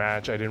elimination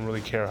match, I didn't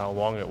really care how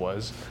long it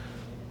was.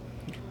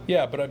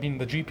 Yeah, but I mean,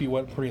 the GP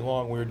went pretty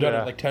long. We were done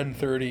at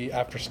 10:30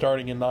 after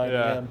starting at 9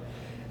 a.m.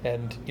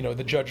 And,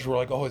 the judges were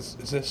like, oh, is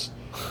this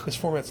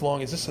format's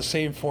long? Is this the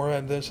same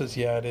format? This is,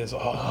 it is.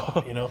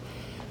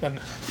 And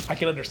I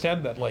can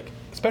understand that,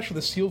 especially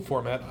the sealed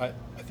format, I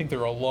think there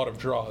are a lot of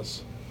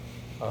draws.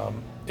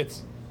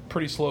 It's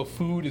pretty slow.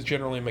 Food is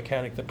generally a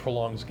mechanic that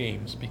prolongs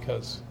games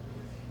because,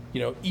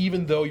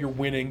 even though you're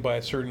winning by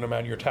a certain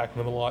amount, you're attacking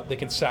them a lot, they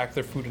can sack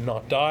their food and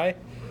not die.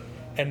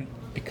 And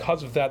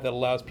because of that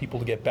allows people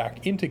to get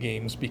back into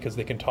games because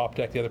they can top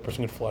deck, the other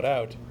person can flood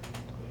out.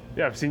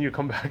 Yeah, I've seen you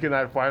come back in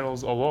that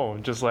finals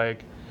alone, just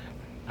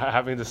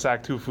having to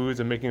sack 2 foods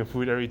and making a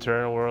food every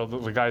turn, or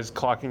the guy's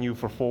clocking you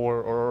for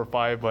 4 or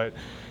 5, but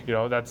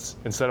that's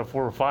instead of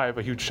 4 or 5,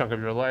 a huge chunk of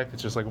your life.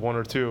 It's just 1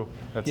 or 2.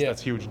 That's a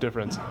huge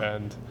difference.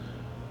 And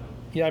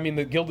yeah, I mean,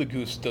 the Gilded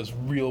Goose does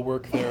real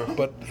work there,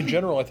 but in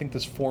general, I think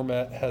this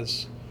format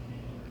has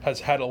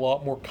had a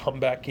lot more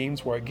comeback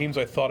games games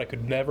I thought I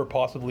could never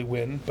possibly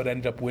win but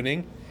ended up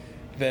winning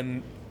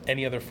than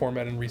any other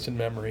format in recent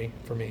memory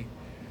for me.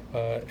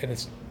 And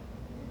it's,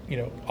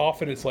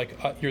 often it's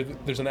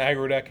there's an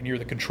aggro deck and you're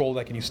the control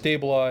deck and you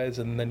stabilize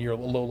and then you're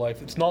low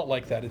life. It's not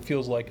like that. It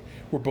feels like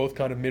we're both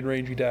kind of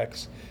mid-rangey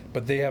decks,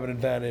 but they have an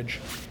advantage.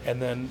 And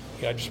then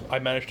I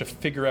managed to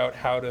figure out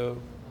how to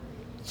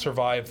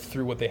survive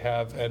through what they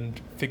have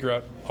and figure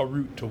out a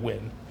route to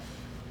win.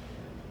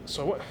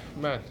 So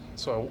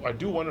I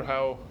do wonder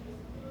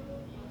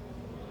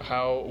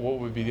what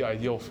would be the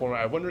ideal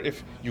format. I wonder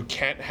if you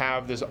can't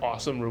have this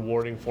awesome,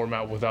 rewarding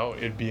format without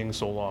it being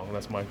so long.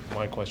 That's my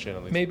question,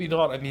 at least. Maybe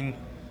not. I mean,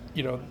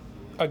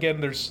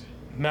 again, there's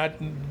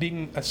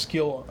being a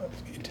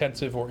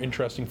skill-intensive or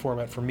interesting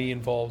format for me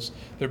involves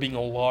there being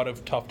a lot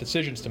of tough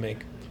decisions to make.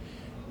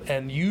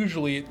 And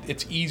usually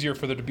it's easier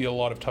for there to be a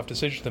lot of tough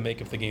decisions to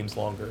make if the game's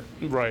longer.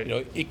 Right.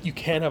 You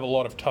can have a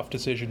lot of tough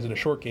decisions in a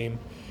short game.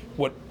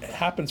 What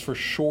happens for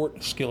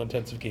short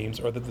skill-intensive games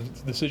are that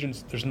the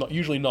decisions, there's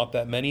usually not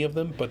that many of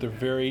them, but they're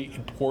very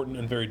important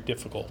and very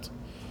difficult.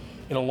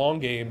 In a long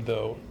game,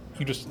 though,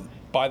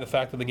 by the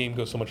fact that the game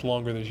goes so much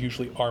longer, there's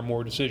usually are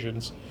more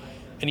decisions.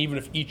 And even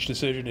if each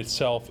decision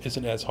itself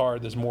isn't as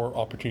hard, there's more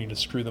opportunity to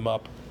screw them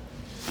up.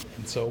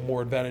 And so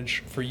more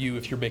advantage for you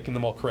if you're making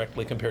them all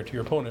correctly compared to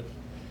your opponent.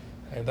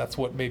 And that's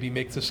what maybe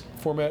makes this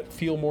format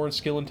feel more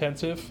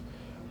skill-intensive.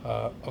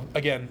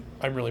 Again,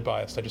 I'm really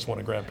biased. I just won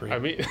a Grand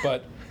Prix.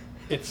 But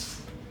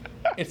it's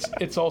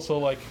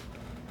also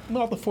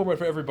not the format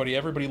for everybody.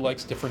 Everybody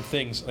likes different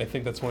things. And I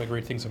think that's one of the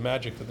great things of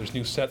Magic, that there's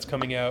new sets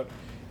coming out,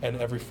 and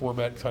every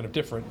format kind of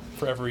different.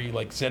 For every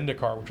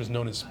Zendikar, which is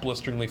known as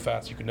blisteringly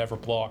fast, you could never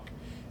block,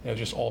 and it was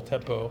just all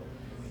tempo.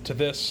 to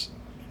this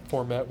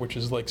format, which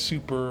is like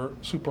super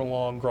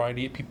long,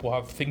 grindy. People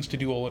have things to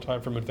do all the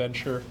time from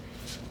adventure.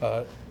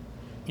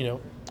 You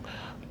know,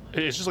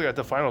 It's just like at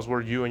the finals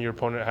where you and your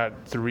opponent had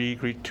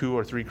 2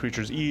 or 3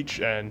 creatures each,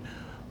 and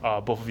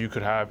both of you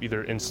could have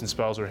either instant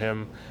spells or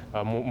him.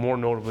 More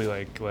notably,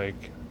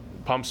 like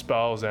pump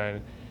spells,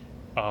 and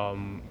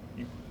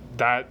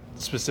that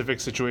specific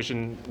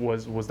situation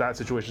was that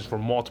situation for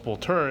multiple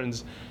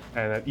turns,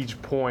 and at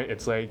each point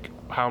it's like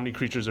how many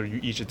creatures are you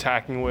each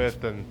attacking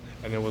with, and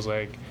it was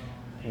like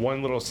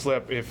one little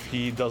slip if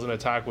he doesn't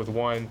attack with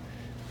one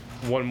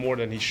more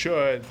than he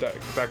should,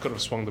 that could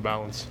have swung the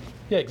balance.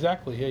 yeah,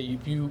 exactly. Yeah,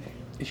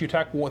 if you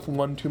attack with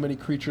one too many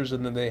creatures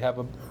and then they have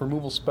a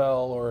removal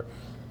spell or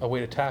a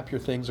way to tap your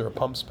things or a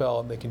pump spell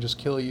and they can just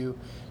kill you,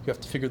 you have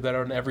to figure that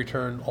out on every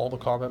turn. All the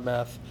combat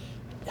math.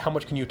 How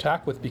much can you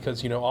attack with?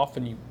 Because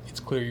often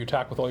it's clear you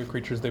attack with all your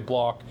creatures, they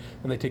block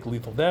and they take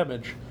lethal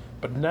damage.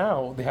 But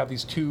now they have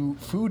these 2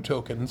 food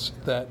tokens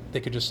that they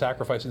could just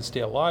sacrifice and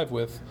stay alive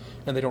with,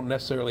 and they don't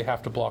necessarily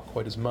have to block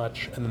quite as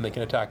much, and then they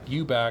can attack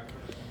you back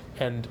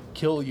and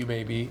kill you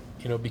maybe,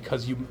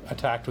 because you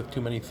attacked with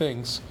too many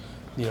things.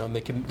 And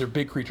their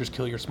big creatures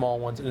kill your small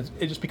ones, and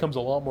it just becomes a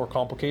lot more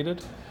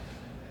complicated.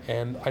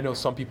 And I know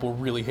some people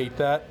really hate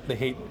that. They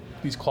hate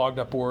these clogged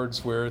up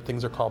boards where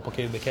things are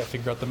complicated, they can't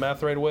figure out the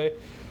math right away.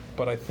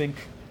 But I think,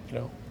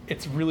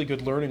 it's a really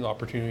good learning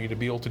opportunity to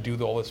be able to do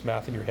all this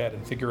math in your head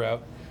and figure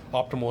out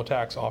optimal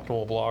attacks,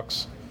 optimal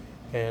blocks,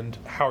 and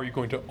how are you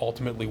going to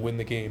ultimately win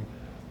the game.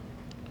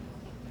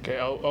 Okay,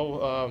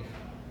 a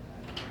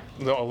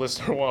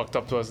listener walked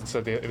up to us and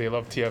said they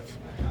love TF2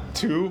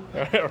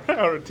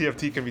 or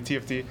TFT, can be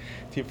TFT,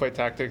 Teamfight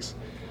Tactics.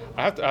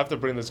 I have to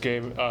bring this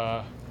game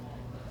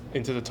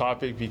into the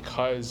topic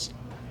because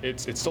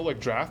it's still like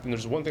draft, and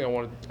there's one thing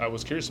I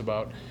was curious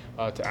about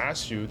to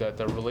ask you that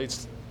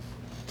relates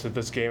to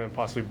this game and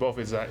possibly both,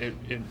 is that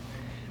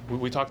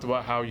we talked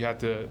about how you had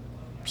to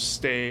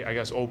stay, I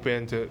guess,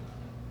 open to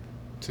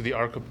the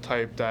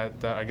archetype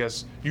that I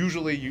guess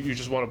usually you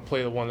just want to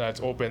play the one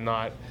that's open,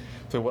 not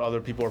to what other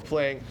people are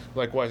playing.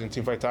 Likewise in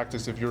Teamfight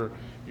Tactics, if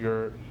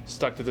you're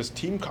stuck to this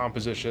team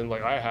composition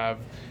like I have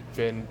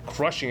been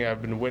crushing it,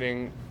 I've been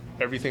winning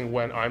everything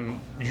when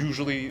I'm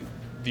usually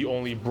the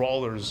only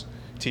brawlers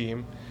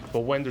team,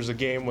 but when there's a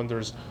game when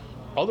there's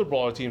other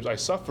brawler teams, I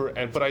suffer.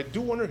 But I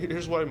do wonder,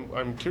 here's what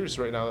I'm curious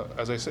right now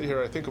as I sit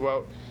here, I think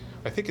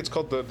it's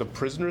called the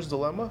prisoner's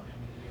dilemma,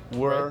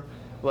 where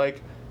Right.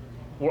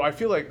 where I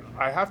feel like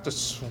I have to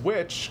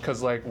switch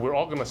because we're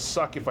all gonna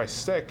suck if I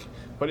stick,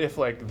 but if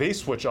they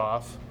switch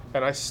off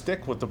and I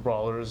stick with the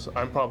brawlers,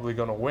 I'm probably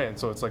gonna win.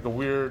 So it's like a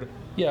weird.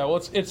 Yeah, well,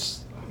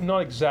 it's not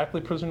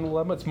exactly prisoner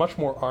dilemma. It's much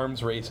more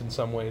arms race in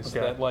some ways.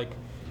 Okay.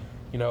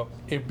 That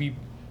it'd be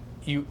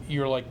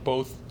you're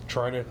both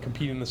trying to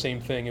compete in the same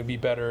thing. It'd be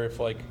better if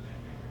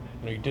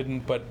you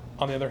didn't. But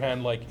on the other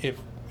hand, if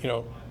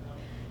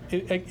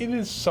it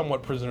is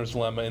somewhat prisoner's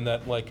dilemma in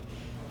that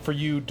for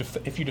you,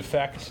 if you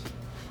defect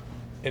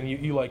and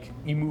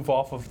you move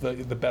off of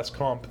the best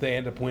comp, they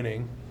end up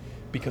winning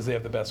because they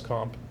have the best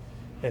comp.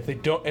 And if they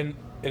don't, and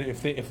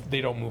if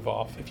they don't move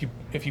off,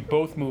 if you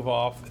both move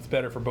off, it's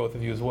better for both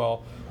of you as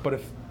well. But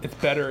if it's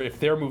better if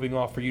they're moving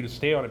off for you to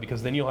stay on it,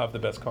 because then you'll have the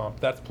best comp.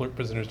 That's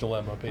prisoner's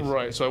dilemma, basically.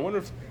 Right. So I wonder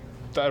if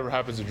that ever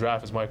happens in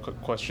draft is my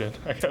question,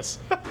 I guess.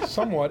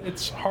 Somewhat.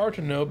 It's hard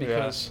to know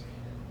because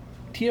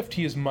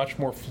TFT is much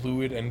more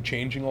fluid and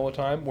changing all the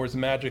time, whereas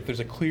Magic, there's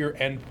a clear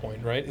end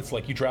point, right? It's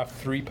like you draft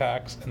 3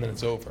 packs and then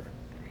it's over.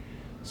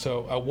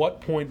 So at what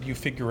point do you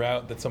figure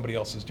out that somebody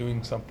else is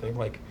doing something?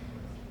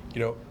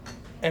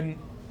 And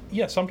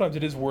yeah, sometimes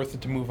it is worth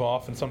it to move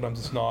off and sometimes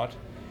it's not.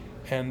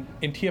 And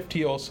in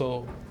TFT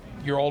also,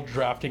 you're all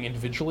drafting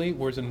individually,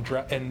 whereas in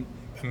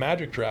a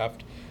Magic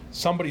draft,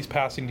 somebody's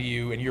passing to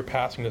you and you're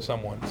passing to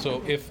someone.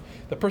 So if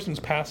the person who's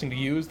passing to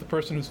you is the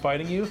person who's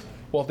fighting you,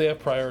 well, they have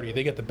priority.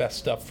 They get the best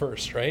stuff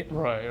first, right?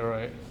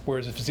 Right.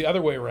 Whereas if it's the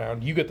other way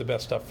around, you get the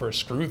best stuff first.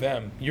 Screw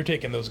them. You're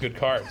taking those good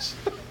cards,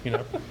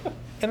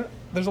 And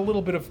there's a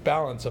little bit of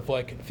balance of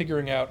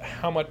figuring out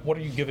what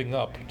are you giving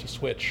up to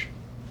switch.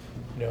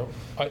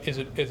 Is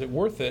it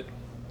worth it?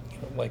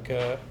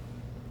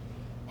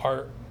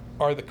 Are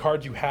the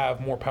cards you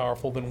have more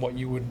powerful than what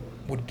you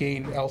would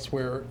gain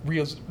elsewhere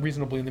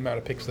reasonably in the amount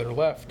of picks that are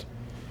left?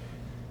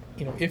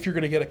 If you're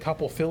going to get a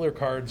couple filler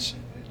cards,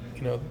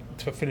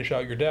 to finish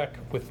out your deck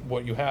with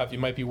what you have, it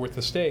might be worth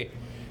the stay.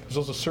 There's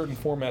also certain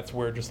formats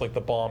where just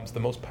the bombs, the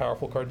most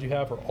powerful cards you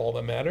have are all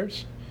that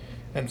matters.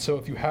 And so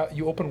if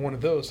you open one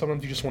of those,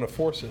 sometimes you just want to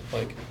force it.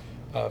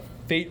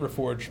 Fate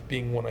Reforged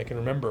being one I can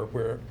remember,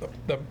 where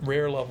the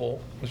rare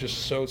level was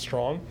just so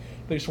strong.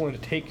 They just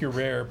wanted to take your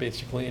rare,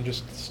 basically, and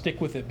just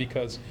stick with it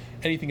because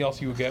anything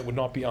else you would get would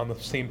not be on the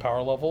same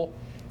power level,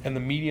 and the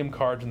medium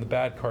cards and the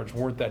bad cards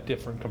weren't that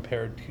different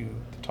compared to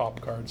the top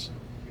cards.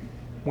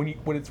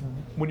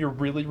 When you're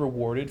really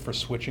rewarded for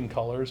switching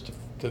colors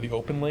to the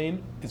open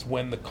lane is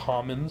when the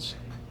commons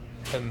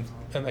and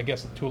I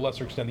guess to a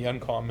lesser extent the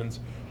uncommons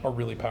are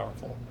really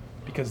powerful,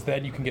 because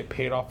then you can get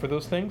paid off for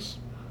those things,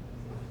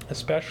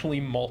 especially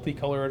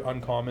multicolored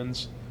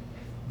uncommons.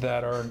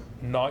 that are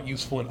not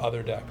useful in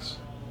other decks.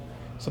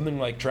 Something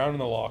like Drown in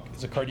the Loch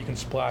is a card you can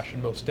splash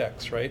in most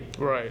decks, right?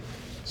 Right.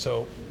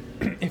 So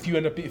if you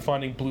end up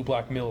finding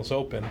blue-black mills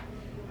open,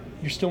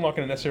 you're still not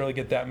going to necessarily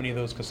get that many of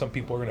those because some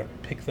people are going to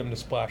pick them to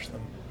splash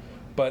them.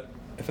 But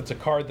if it's a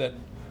card that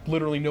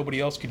literally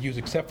nobody else could use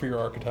except for your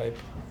archetype,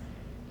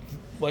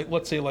 like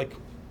let's say like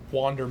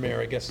Wandermare,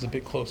 I guess is a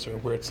bit closer,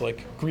 where it's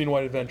like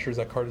Green-White Adventures,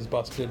 that card is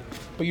busted,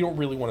 but you don't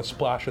really want to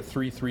splash a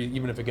 3/3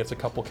 even if it gets a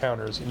couple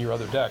counters in your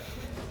other deck.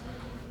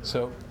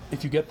 So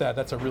if you get that,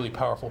 that's a really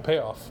powerful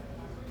payoff.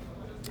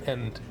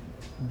 And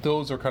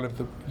those are kind of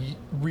the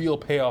real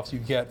payoffs you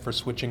get for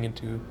switching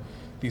into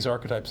these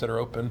archetypes that are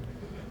open.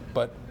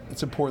 But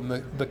it's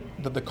important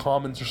that the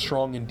commons are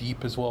strong and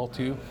deep as well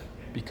too,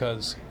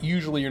 because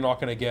usually you're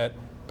not going to get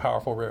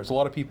powerful rares. A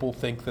lot of people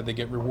think that they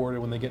get rewarded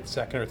when they get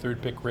second or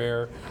third pick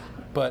rare,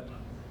 but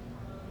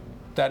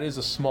that is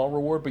a small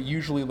reward. But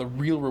usually the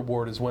real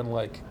reward is when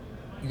like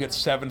you get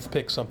seventh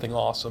pick something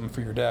awesome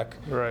for your deck.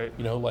 Right.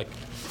 You know, like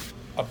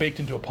a Baked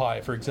into a Pie,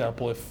 for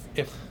example.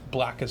 If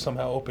black is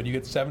somehow open, you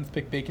get seventh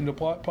pick Baked into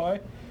a Pie.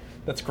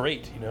 That's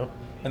great, you know,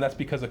 and that's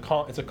because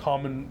it's a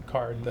common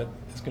card that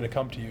is going to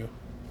come to you,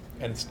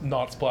 and it's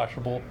not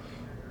splashable.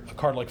 A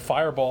card like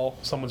Fireball,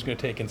 someone's going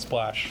to take and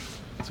splash,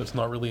 so it's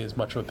not really as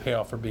much of a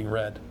payoff for being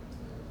red.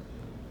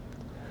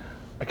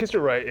 I guess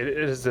you're right. It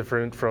is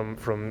different from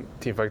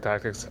Teamfight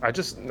Tactics.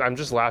 I'm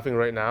just laughing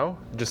right now,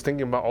 just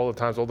thinking about all the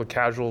times, all the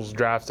casuals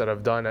drafts that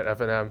I've done at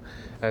FNM,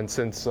 and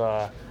since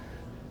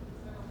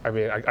I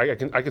mean, I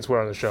can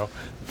swear on the show,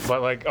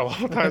 but like a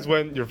lot of times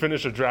when you're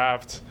finished a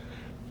draft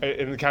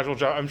in the casual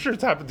draft, I'm sure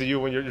it's happened to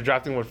you when you're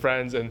drafting with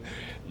friends and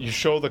you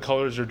show the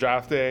colors you're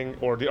drafting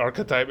or the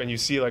archetype and you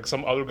see like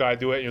some other guy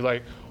do it and you're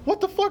like, what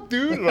the fuck,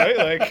 dude? Right?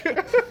 Like,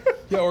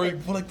 yeah, or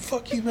like,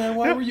 fuck you, man.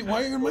 Why are you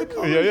in my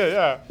colors?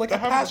 Yeah. Like, I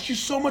passed you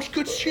so much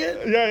good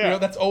shit. Yeah. You know,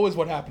 that's always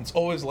what happens.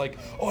 Always like,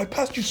 oh, I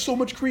passed you so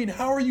much green.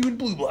 How are you in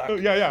blue-black?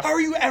 Yeah. How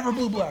are you ever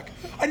blue-black?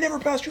 I never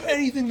passed you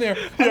anything there.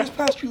 I just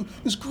passed you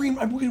this green,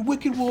 I'm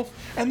Wicked Wolf,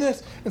 and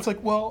this. It's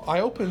like, well,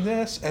 I opened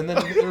this, and then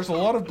there's a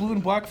lot of blue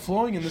and black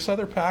flowing in this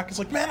other pack. It's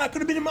like, man, I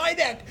could have been in my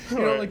deck. You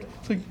know, like,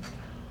 it's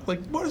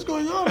like, what is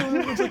going on?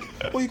 And it's like,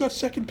 well, you got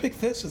second pick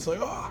this. It's like,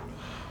 oh.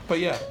 But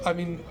yeah, I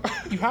mean,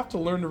 you have to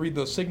learn to read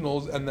those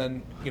signals, and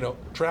then, you know,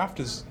 draft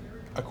is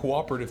a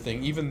cooperative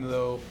thing, even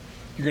though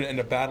you're going to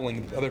end up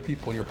battling with other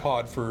people in your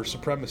pod for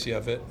supremacy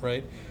of it,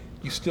 right?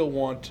 You still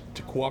want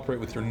to cooperate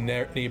with your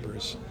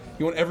neighbors.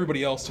 You want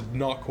everybody else to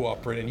not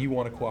cooperate, and you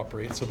want to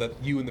cooperate so that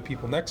you and the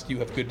people next to you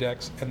have good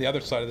decks, and the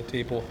other side of the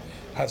table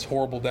has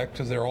horrible decks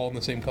because they're all in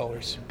the same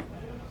colors.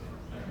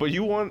 But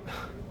you want,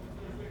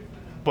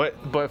 but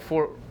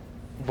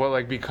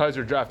like because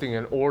you're drafting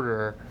in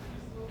order,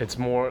 it's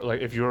more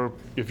like if you're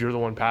the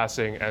one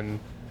passing and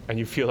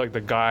you feel like the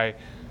guy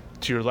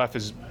to your left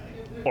is,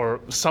 or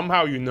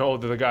somehow you know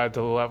that the guy to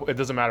the left, it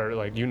doesn't matter,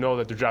 like you know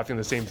that they're drafting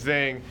the same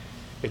thing,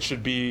 it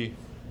should be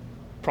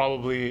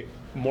probably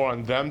more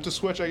on them to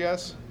switch, I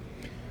guess.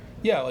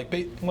 Yeah, like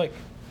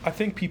I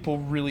think people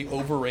really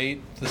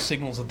overrate the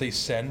signals that they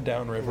send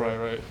downriver.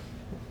 Right.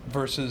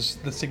 Versus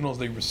the signals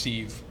they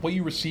receive. What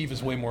you receive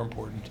is way more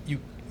important.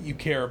 You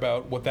care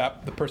about what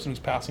the person who's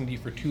passing to you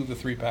for 2 of the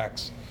 3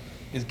 packs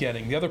is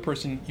getting. The other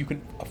person, you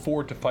can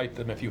afford to fight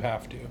them if you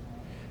have to.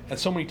 And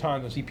so many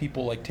times I see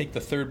people like take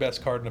the third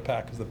best card in a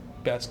pack because the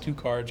best 2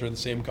 cards are the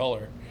same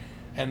color,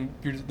 and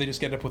they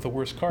just end up with the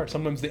worst card.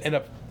 Sometimes they end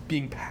up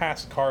being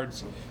passed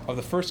cards of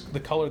the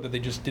color that they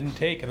just didn't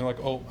take, and they're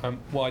like, oh,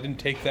 well, I didn't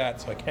take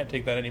that, so I can't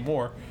take that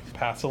anymore.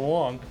 Pass it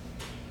along.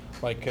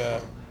 Like,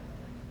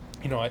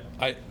 you know,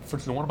 I for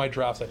instance, in one of my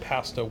drafts, I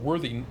passed a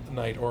Worthy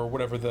Knight, or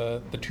whatever,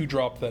 the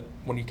 2-drop that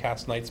when you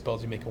cast night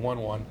spells, you make a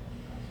 1/1.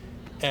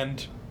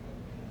 And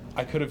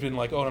I could have been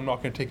like, oh, I'm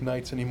not going to take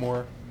knights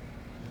anymore.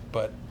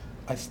 But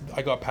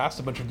I got past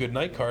a bunch of good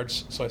knight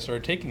cards, so I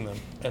started taking them.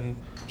 And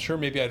sure,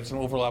 maybe I had some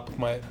overlap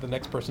with the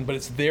next person, but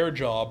it's their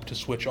job to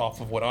switch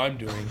off of what I'm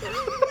doing.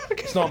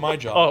 It's not my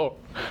job. Oh,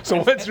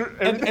 so what's your...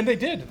 And they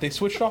did. They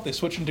switched off. They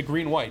switched into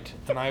green-white,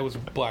 and I was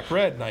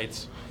black-red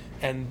knights.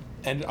 And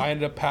I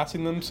ended up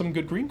passing them some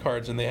good green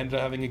cards, and they ended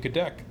up having a good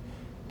deck.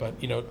 But,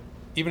 you know,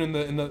 even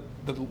in the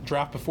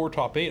draft before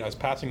top 8, I was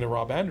passing to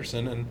Rob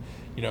Anderson, and,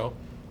 you know,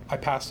 I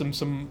passed him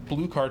some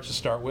blue cards to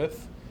start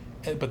with,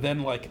 but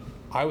then, like,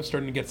 I was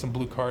starting to get some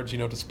blue cards, you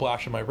know, to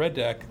splash in my red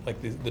deck,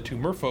 like the 2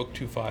 Merfolk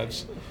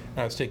 2/5s, and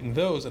I was taking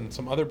those and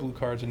some other blue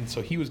cards, and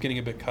so he was getting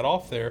a bit cut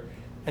off there,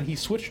 and he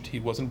switched. He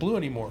wasn't blue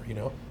anymore, you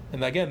know.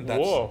 And again,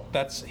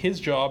 that's his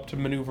job to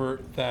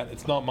maneuver that.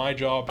 It's not my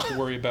job to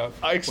worry about.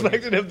 I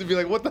expected him to be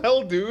like, what the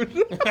hell, dude?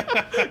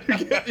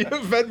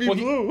 you fed me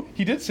blue.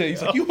 He did say,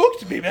 he's like, you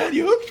hooked me, man,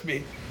 you hooked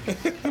me.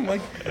 I'm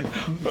like...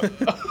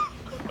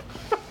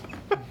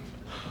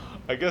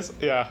 I guess,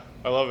 yeah,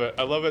 I love it.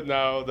 I love it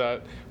now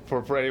that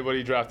for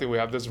anybody drafting, we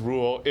have this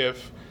rule.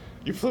 If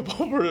you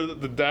flip over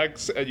the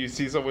decks and you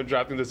see someone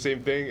drafting the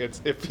same thing,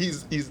 it's if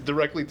he's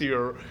directly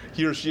to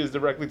he or she is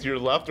directly to your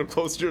left or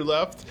close to your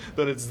left,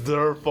 then it's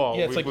their fault.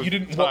 Yeah, it's like you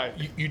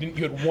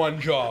had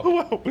one job.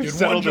 We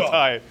settled the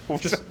tie.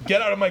 Just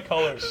get out of my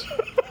colors.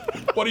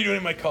 What are you doing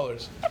in my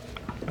colors?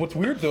 What's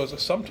weird though is that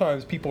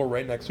sometimes people are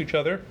right next to each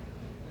other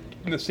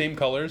in the same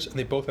colors, and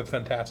they both have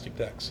fantastic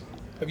decks.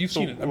 Have you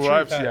seen it? I'm sure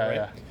you've had it,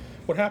 right?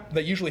 Yeah.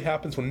 That usually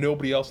happens when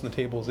nobody else on the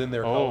table is in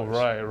their Oh,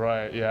 colors.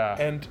 right, yeah.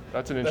 And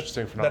that's an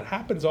interesting phenomenon. That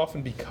happens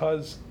often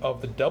because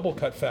of the double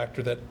cut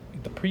factor that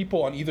the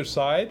people on either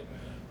side,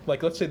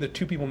 like let's say the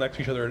two people next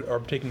to each other are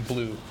taking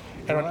blue,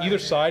 and on either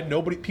side,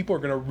 people are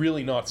going to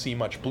really not see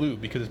much blue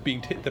because it's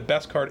being the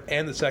best card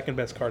and the second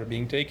best card are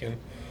being taken.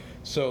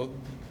 So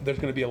there's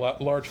going to be a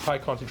large high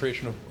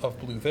concentration of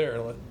blue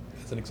there,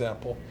 as an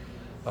example.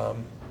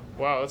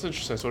 Wow, that's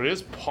interesting. So it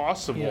is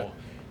possible. Yeah.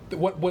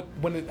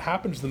 When it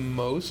happens the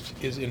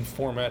most is in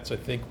formats, I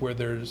think, where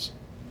there's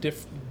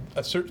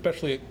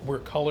especially where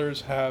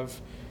colors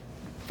have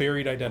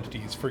varied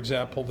identities. For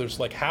example, there's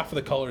like half of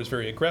the color is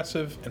very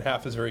aggressive and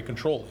half is very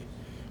controlling.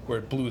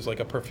 Where blue is like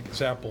a perfect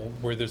example,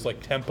 where there's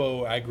like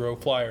tempo,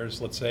 aggro,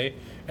 flyers, let's say,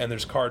 and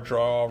there's card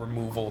draw,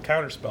 removal,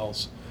 counter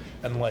spells,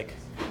 and like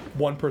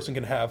one person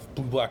can have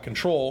blue-black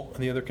control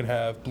and the other can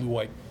have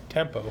blue-white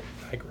tempo,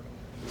 aggro,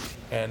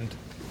 and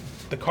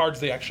the cards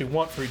they actually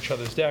want for each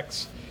other's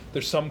decks.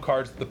 There's some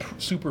cards, the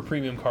super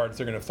premium cards,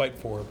 they're going to fight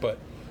for, but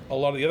a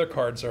lot of the other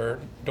cards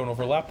don't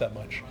overlap that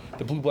much.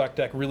 The blue-black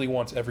deck really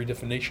wants every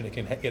divination it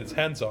can get its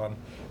hands on.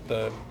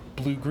 The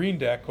blue-green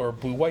deck or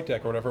blue-white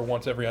deck or whatever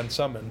wants every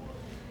unsummon.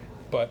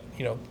 But,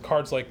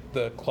 cards like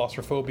the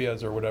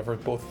claustrophobias or whatever,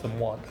 both of them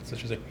want. It's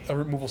such as a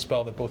removal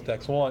spell that both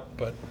decks want,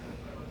 but,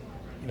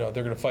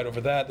 they're going to fight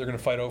over that. They're going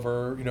to fight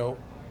over,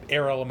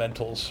 air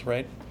elementals,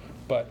 right?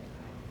 But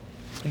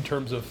in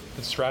terms of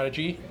the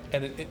strategy,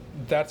 and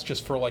that's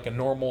just for like a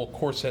normal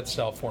core set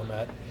style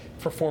format.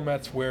 For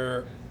formats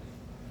where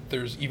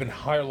there's even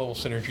higher level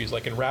synergies,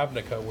 like in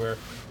Ravnica, where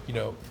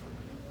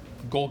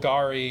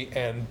Golgari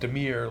and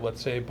Dimir,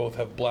 let's say, both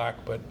have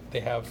black, but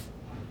they have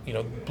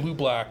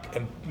blue-black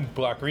and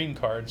black-green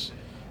cards,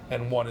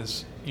 and one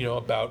is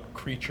about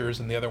creatures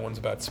and the other one's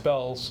about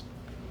spells.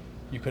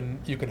 You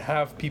can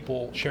have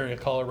people sharing a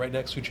color right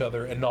next to each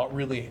other and not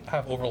really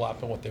have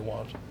overlap in what they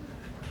want.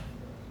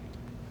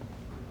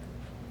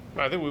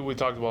 I think we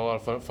talked about a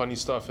lot of funny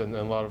stuff and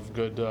a lot of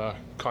good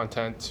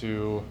content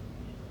to,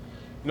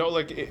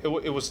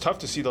 it was tough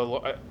to see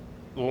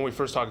when we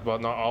first talked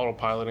about not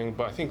autopiloting,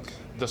 but I think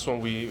this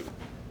one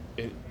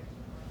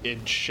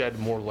it shed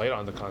more light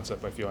on the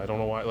concept. I feel, I don't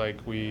know why, like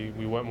we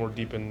went more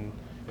deep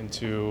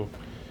into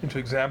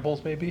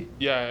examples, maybe.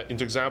 Yeah,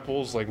 into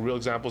examples, like real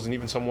examples, and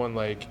even someone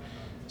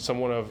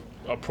of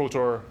a Pro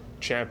Tour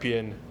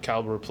champion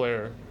caliber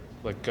player,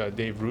 like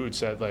Dave Rude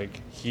said,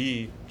 like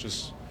he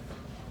just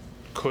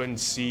couldn't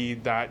see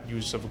that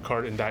use of a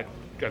card in at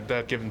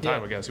that given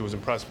time. Yeah. I guess he was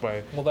impressed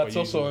by. Well, that's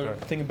also a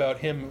thing about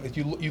him. If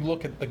you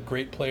look at the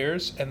great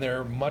players, and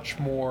they're much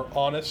more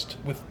honest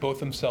with both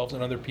themselves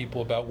and other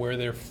people about where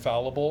they're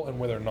fallible and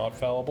where they're not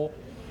fallible.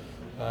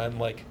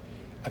 And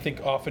I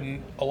think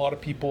often a lot of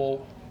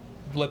people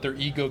let their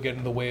ego get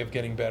in the way of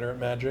getting better at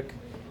Magic,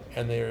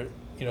 and they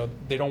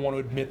don't want to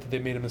admit that they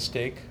made a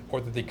mistake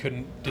or that they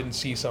didn't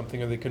see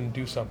something or they couldn't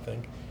do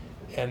something,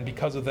 and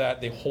because of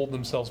that, they hold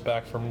themselves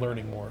back from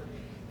learning more.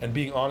 And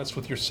being honest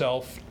with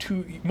yourself,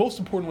 most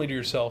importantly to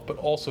yourself, but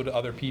also to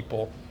other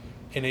people,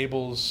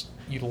 enables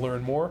you to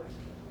learn more.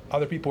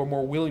 Other people are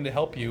more willing to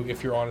help you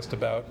if you're honest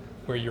about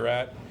where you're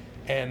at,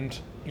 and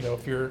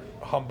if you're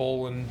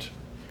humble and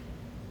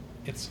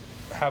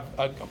have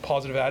a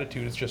positive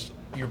attitude. It's just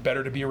you're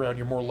better to be around.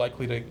 You're more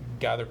likely to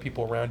gather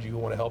people around you who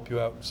want to help you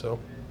out. So,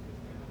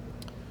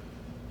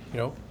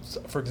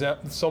 for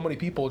example, so many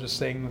people just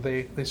saying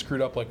that they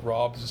screwed up, like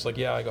Rob's just like,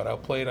 yeah, I got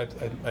outplayed,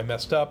 I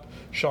messed up.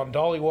 Sean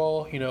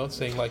Dollywall,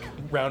 saying like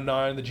round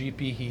 9 the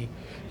GP, he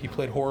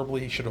played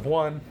horribly, he should have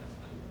won.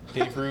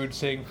 Dave Rude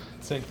saying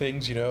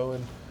things,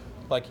 and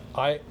like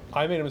I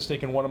made a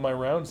mistake in one of my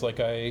rounds,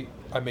 like I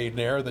made an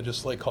error that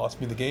just like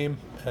cost me the game,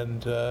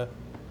 and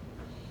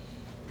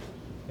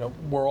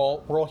we're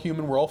all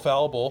human, we're all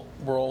fallible,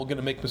 we're all going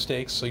to make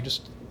mistakes, so you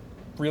just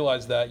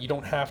realize that you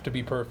don't have to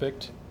be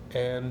perfect,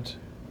 and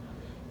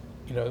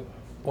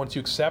once you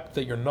accept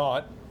that you're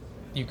not,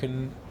 you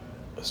can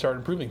start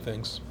improving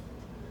things.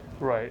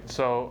 Right.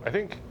 So I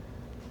think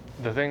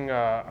the thing,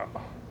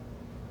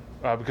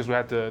 because we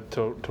had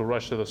to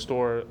rush to the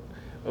store,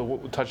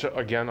 touch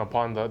again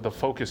upon the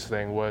focus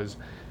thing, was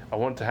I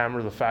wanted to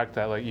hammer the fact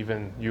that like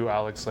even you,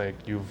 Alex, like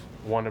you've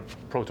won a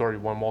Pro Tour,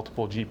 you've won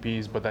multiple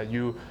GPs, but that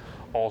you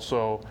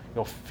also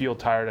feel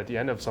tired at the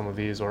end of some of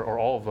these or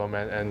all of them,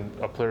 and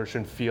a player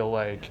shouldn't feel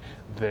like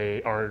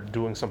they are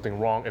doing something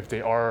wrong if they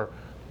are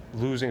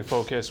losing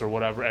focus or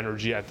whatever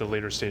energy at the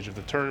later stage of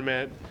the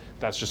tournament.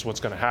 That's just what's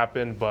going to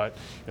happen, but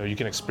you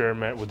can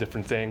experiment with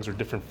different things or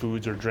different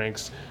foods or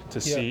drinks to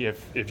see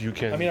if you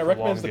can. I mean, I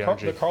recommend the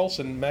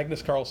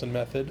Magnus Carlsen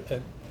method.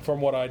 And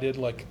from what I did,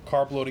 like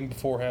carb loading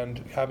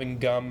beforehand, having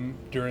gum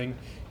during.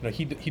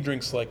 He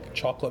drinks like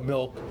chocolate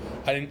milk.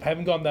 I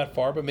haven't gone that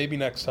far, but maybe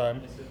next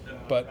time.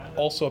 But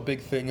also a big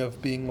thing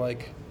of being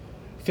like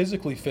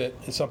physically fit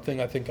is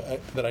something I think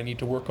that I need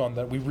to work on,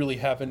 that we really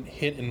haven't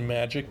hit in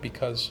Magic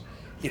because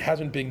it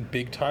hasn't been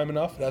big time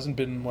enough. It hasn't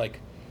been like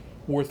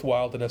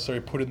worthwhile to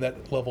necessarily put in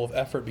that level of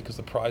effort because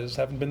the prizes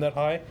haven't been that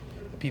high.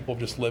 People have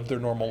just lived their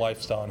normal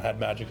lifestyle and had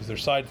Magic as their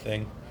side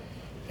thing.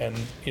 And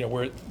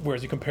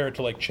whereas you compare it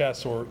to like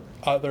chess or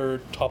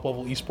other top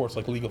level esports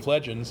like League of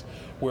Legends,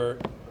 where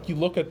you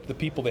look at the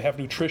people, they have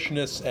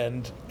nutritionists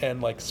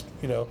and like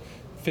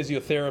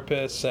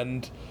physiotherapists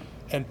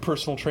and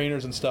personal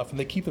trainers and stuff, and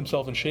they keep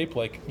themselves in shape.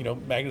 Like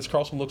Magnus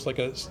Carlsen looks like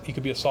he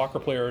could be a soccer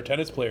player or a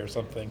tennis player or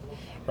something,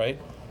 right?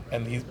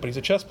 But he's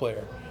a chess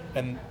player.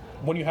 And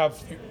when you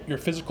have your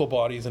physical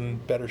bodies in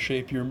better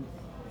shape, your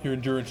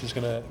endurance is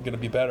gonna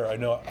be better. I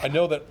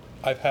know that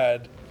I've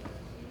had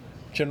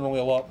generally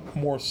a lot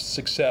more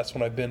success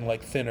when I've been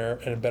like thinner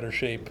and in better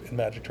shape in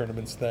Magic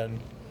tournaments than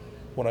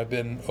when I've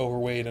been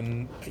overweight,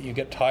 and you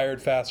get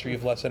tired faster, you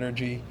have less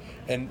energy,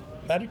 and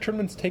Magic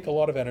tournaments take a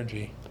lot of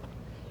energy.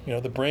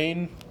 The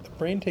brain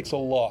takes a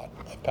lot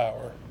of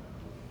power.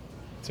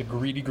 It's a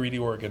greedy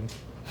organ.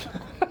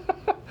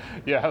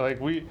 Yeah,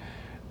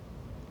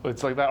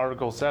 it's like that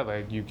article said,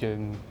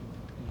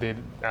 they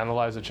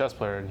analyzed a chess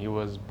player and he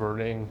was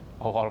burning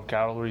a lot of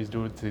calories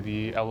due to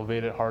the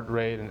elevated heart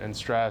rate and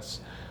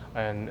stress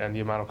and the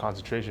amount of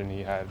concentration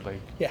he had.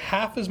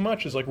 Half as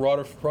much as like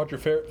Roger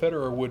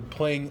Federer would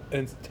playing an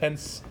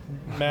intense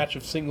match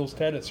of singles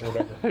tennis or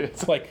whatever.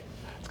 It's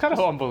kind of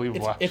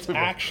unbelievable. It's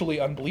actually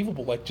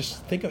unbelievable. Like,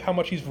 just think of how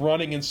much he's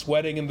running and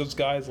sweating, and those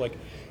guys, like,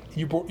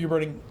 you're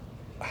burning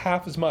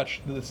half as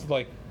much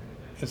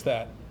as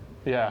that.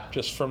 Yeah.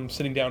 Just from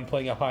sitting down and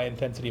playing a high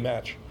intensity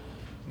match,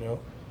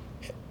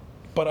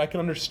 But I can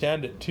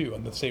understand it too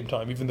at the same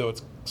time, even though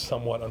it's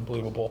somewhat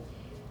unbelievable.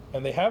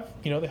 And they have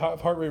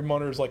heart rate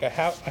monitors. Like I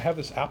have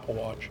this Apple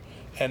Watch,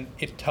 and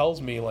it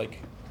tells me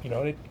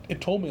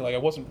it told me I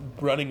wasn't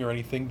running or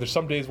anything. There's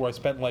some days where I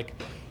spent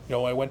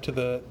I went to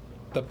the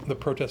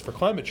protest for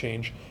climate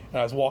change, and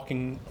I was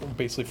walking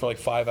basically for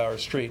 5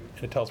 hours straight,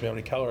 and it tells me how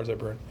many calories I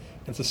burned.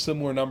 And it's a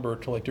similar number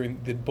to during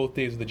both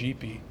days of the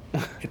GP.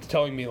 It's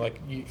telling me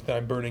that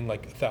I'm burning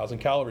 1,000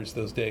 calories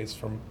those days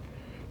and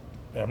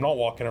I'm not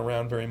walking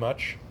around very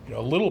much,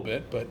 a little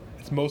bit, but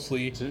it's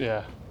mostly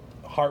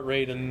heart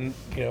rate and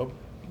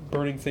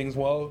burning things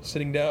while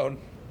sitting down.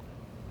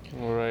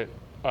 All right.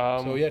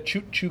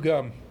 Chew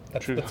gum.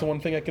 That's the one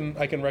thing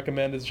I can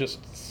recommend is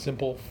just a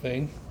simple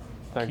thing.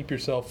 Keep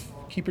yourself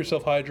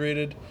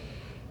hydrated.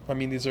 I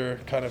mean, these are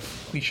kind of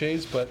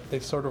cliches, but they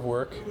sort of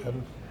work.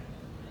 And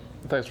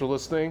thanks for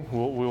listening.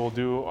 We will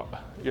do,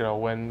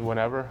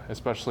 whenever,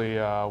 especially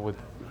with,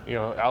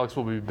 Alex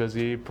will be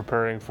busy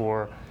preparing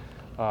for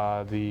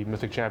the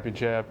Mythic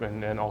Championship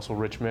and also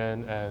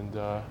Richmond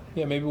and.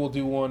 Maybe we'll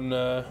do one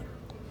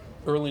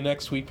early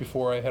next week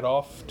before I head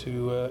off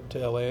to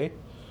LA,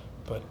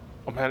 but.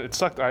 Oh man, it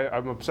sucked.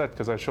 I'm upset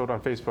because I showed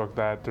on Facebook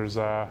that there's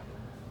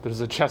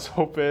a chess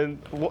open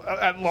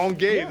at Long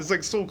Gate. Yeah.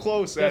 It's so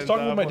close. Yeah, I was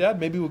talking with my dad.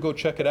 Maybe we'll go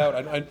check it out.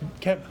 I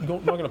can't. I'm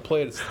not going to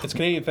play it. It's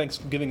Canadian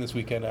Thanksgiving this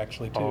weekend,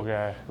 actually, too.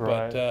 Okay,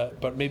 right.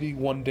 But maybe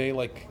one day,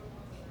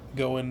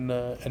 go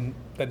and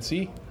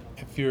see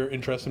if you're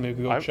interested.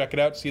 Maybe go check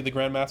it out. See the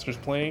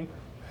Grandmasters playing.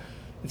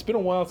 It's been a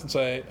while since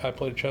I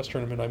played a chess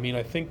tournament. I mean,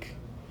 I think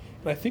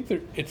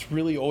that it's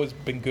really always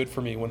been good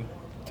for me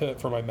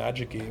for my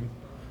Magic game,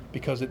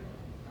 because it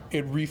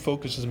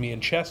refocuses me. In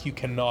chess, you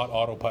cannot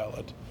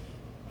autopilot.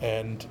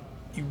 And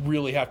you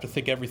really have to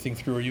think everything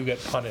through, or you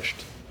get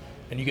punished,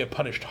 and you get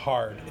punished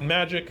hard. In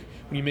Magic,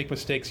 when you make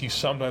mistakes, you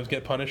sometimes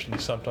get punished and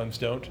you sometimes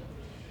don't.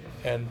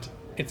 And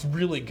it's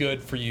really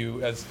good for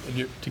you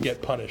to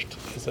get punished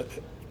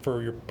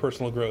for your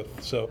personal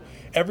growth. So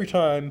every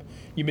time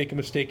you make a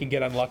mistake and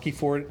get unlucky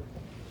for it,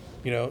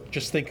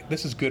 just think,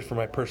 this is good for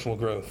my personal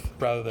growth,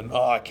 rather than,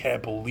 I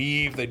can't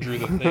believe they drew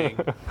the thing,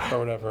 or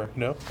whatever.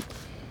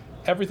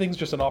 Everything's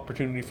just an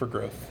opportunity for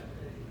growth.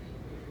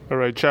 All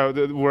right, Chow,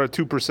 we're at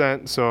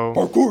 2%, so...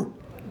 Parkour!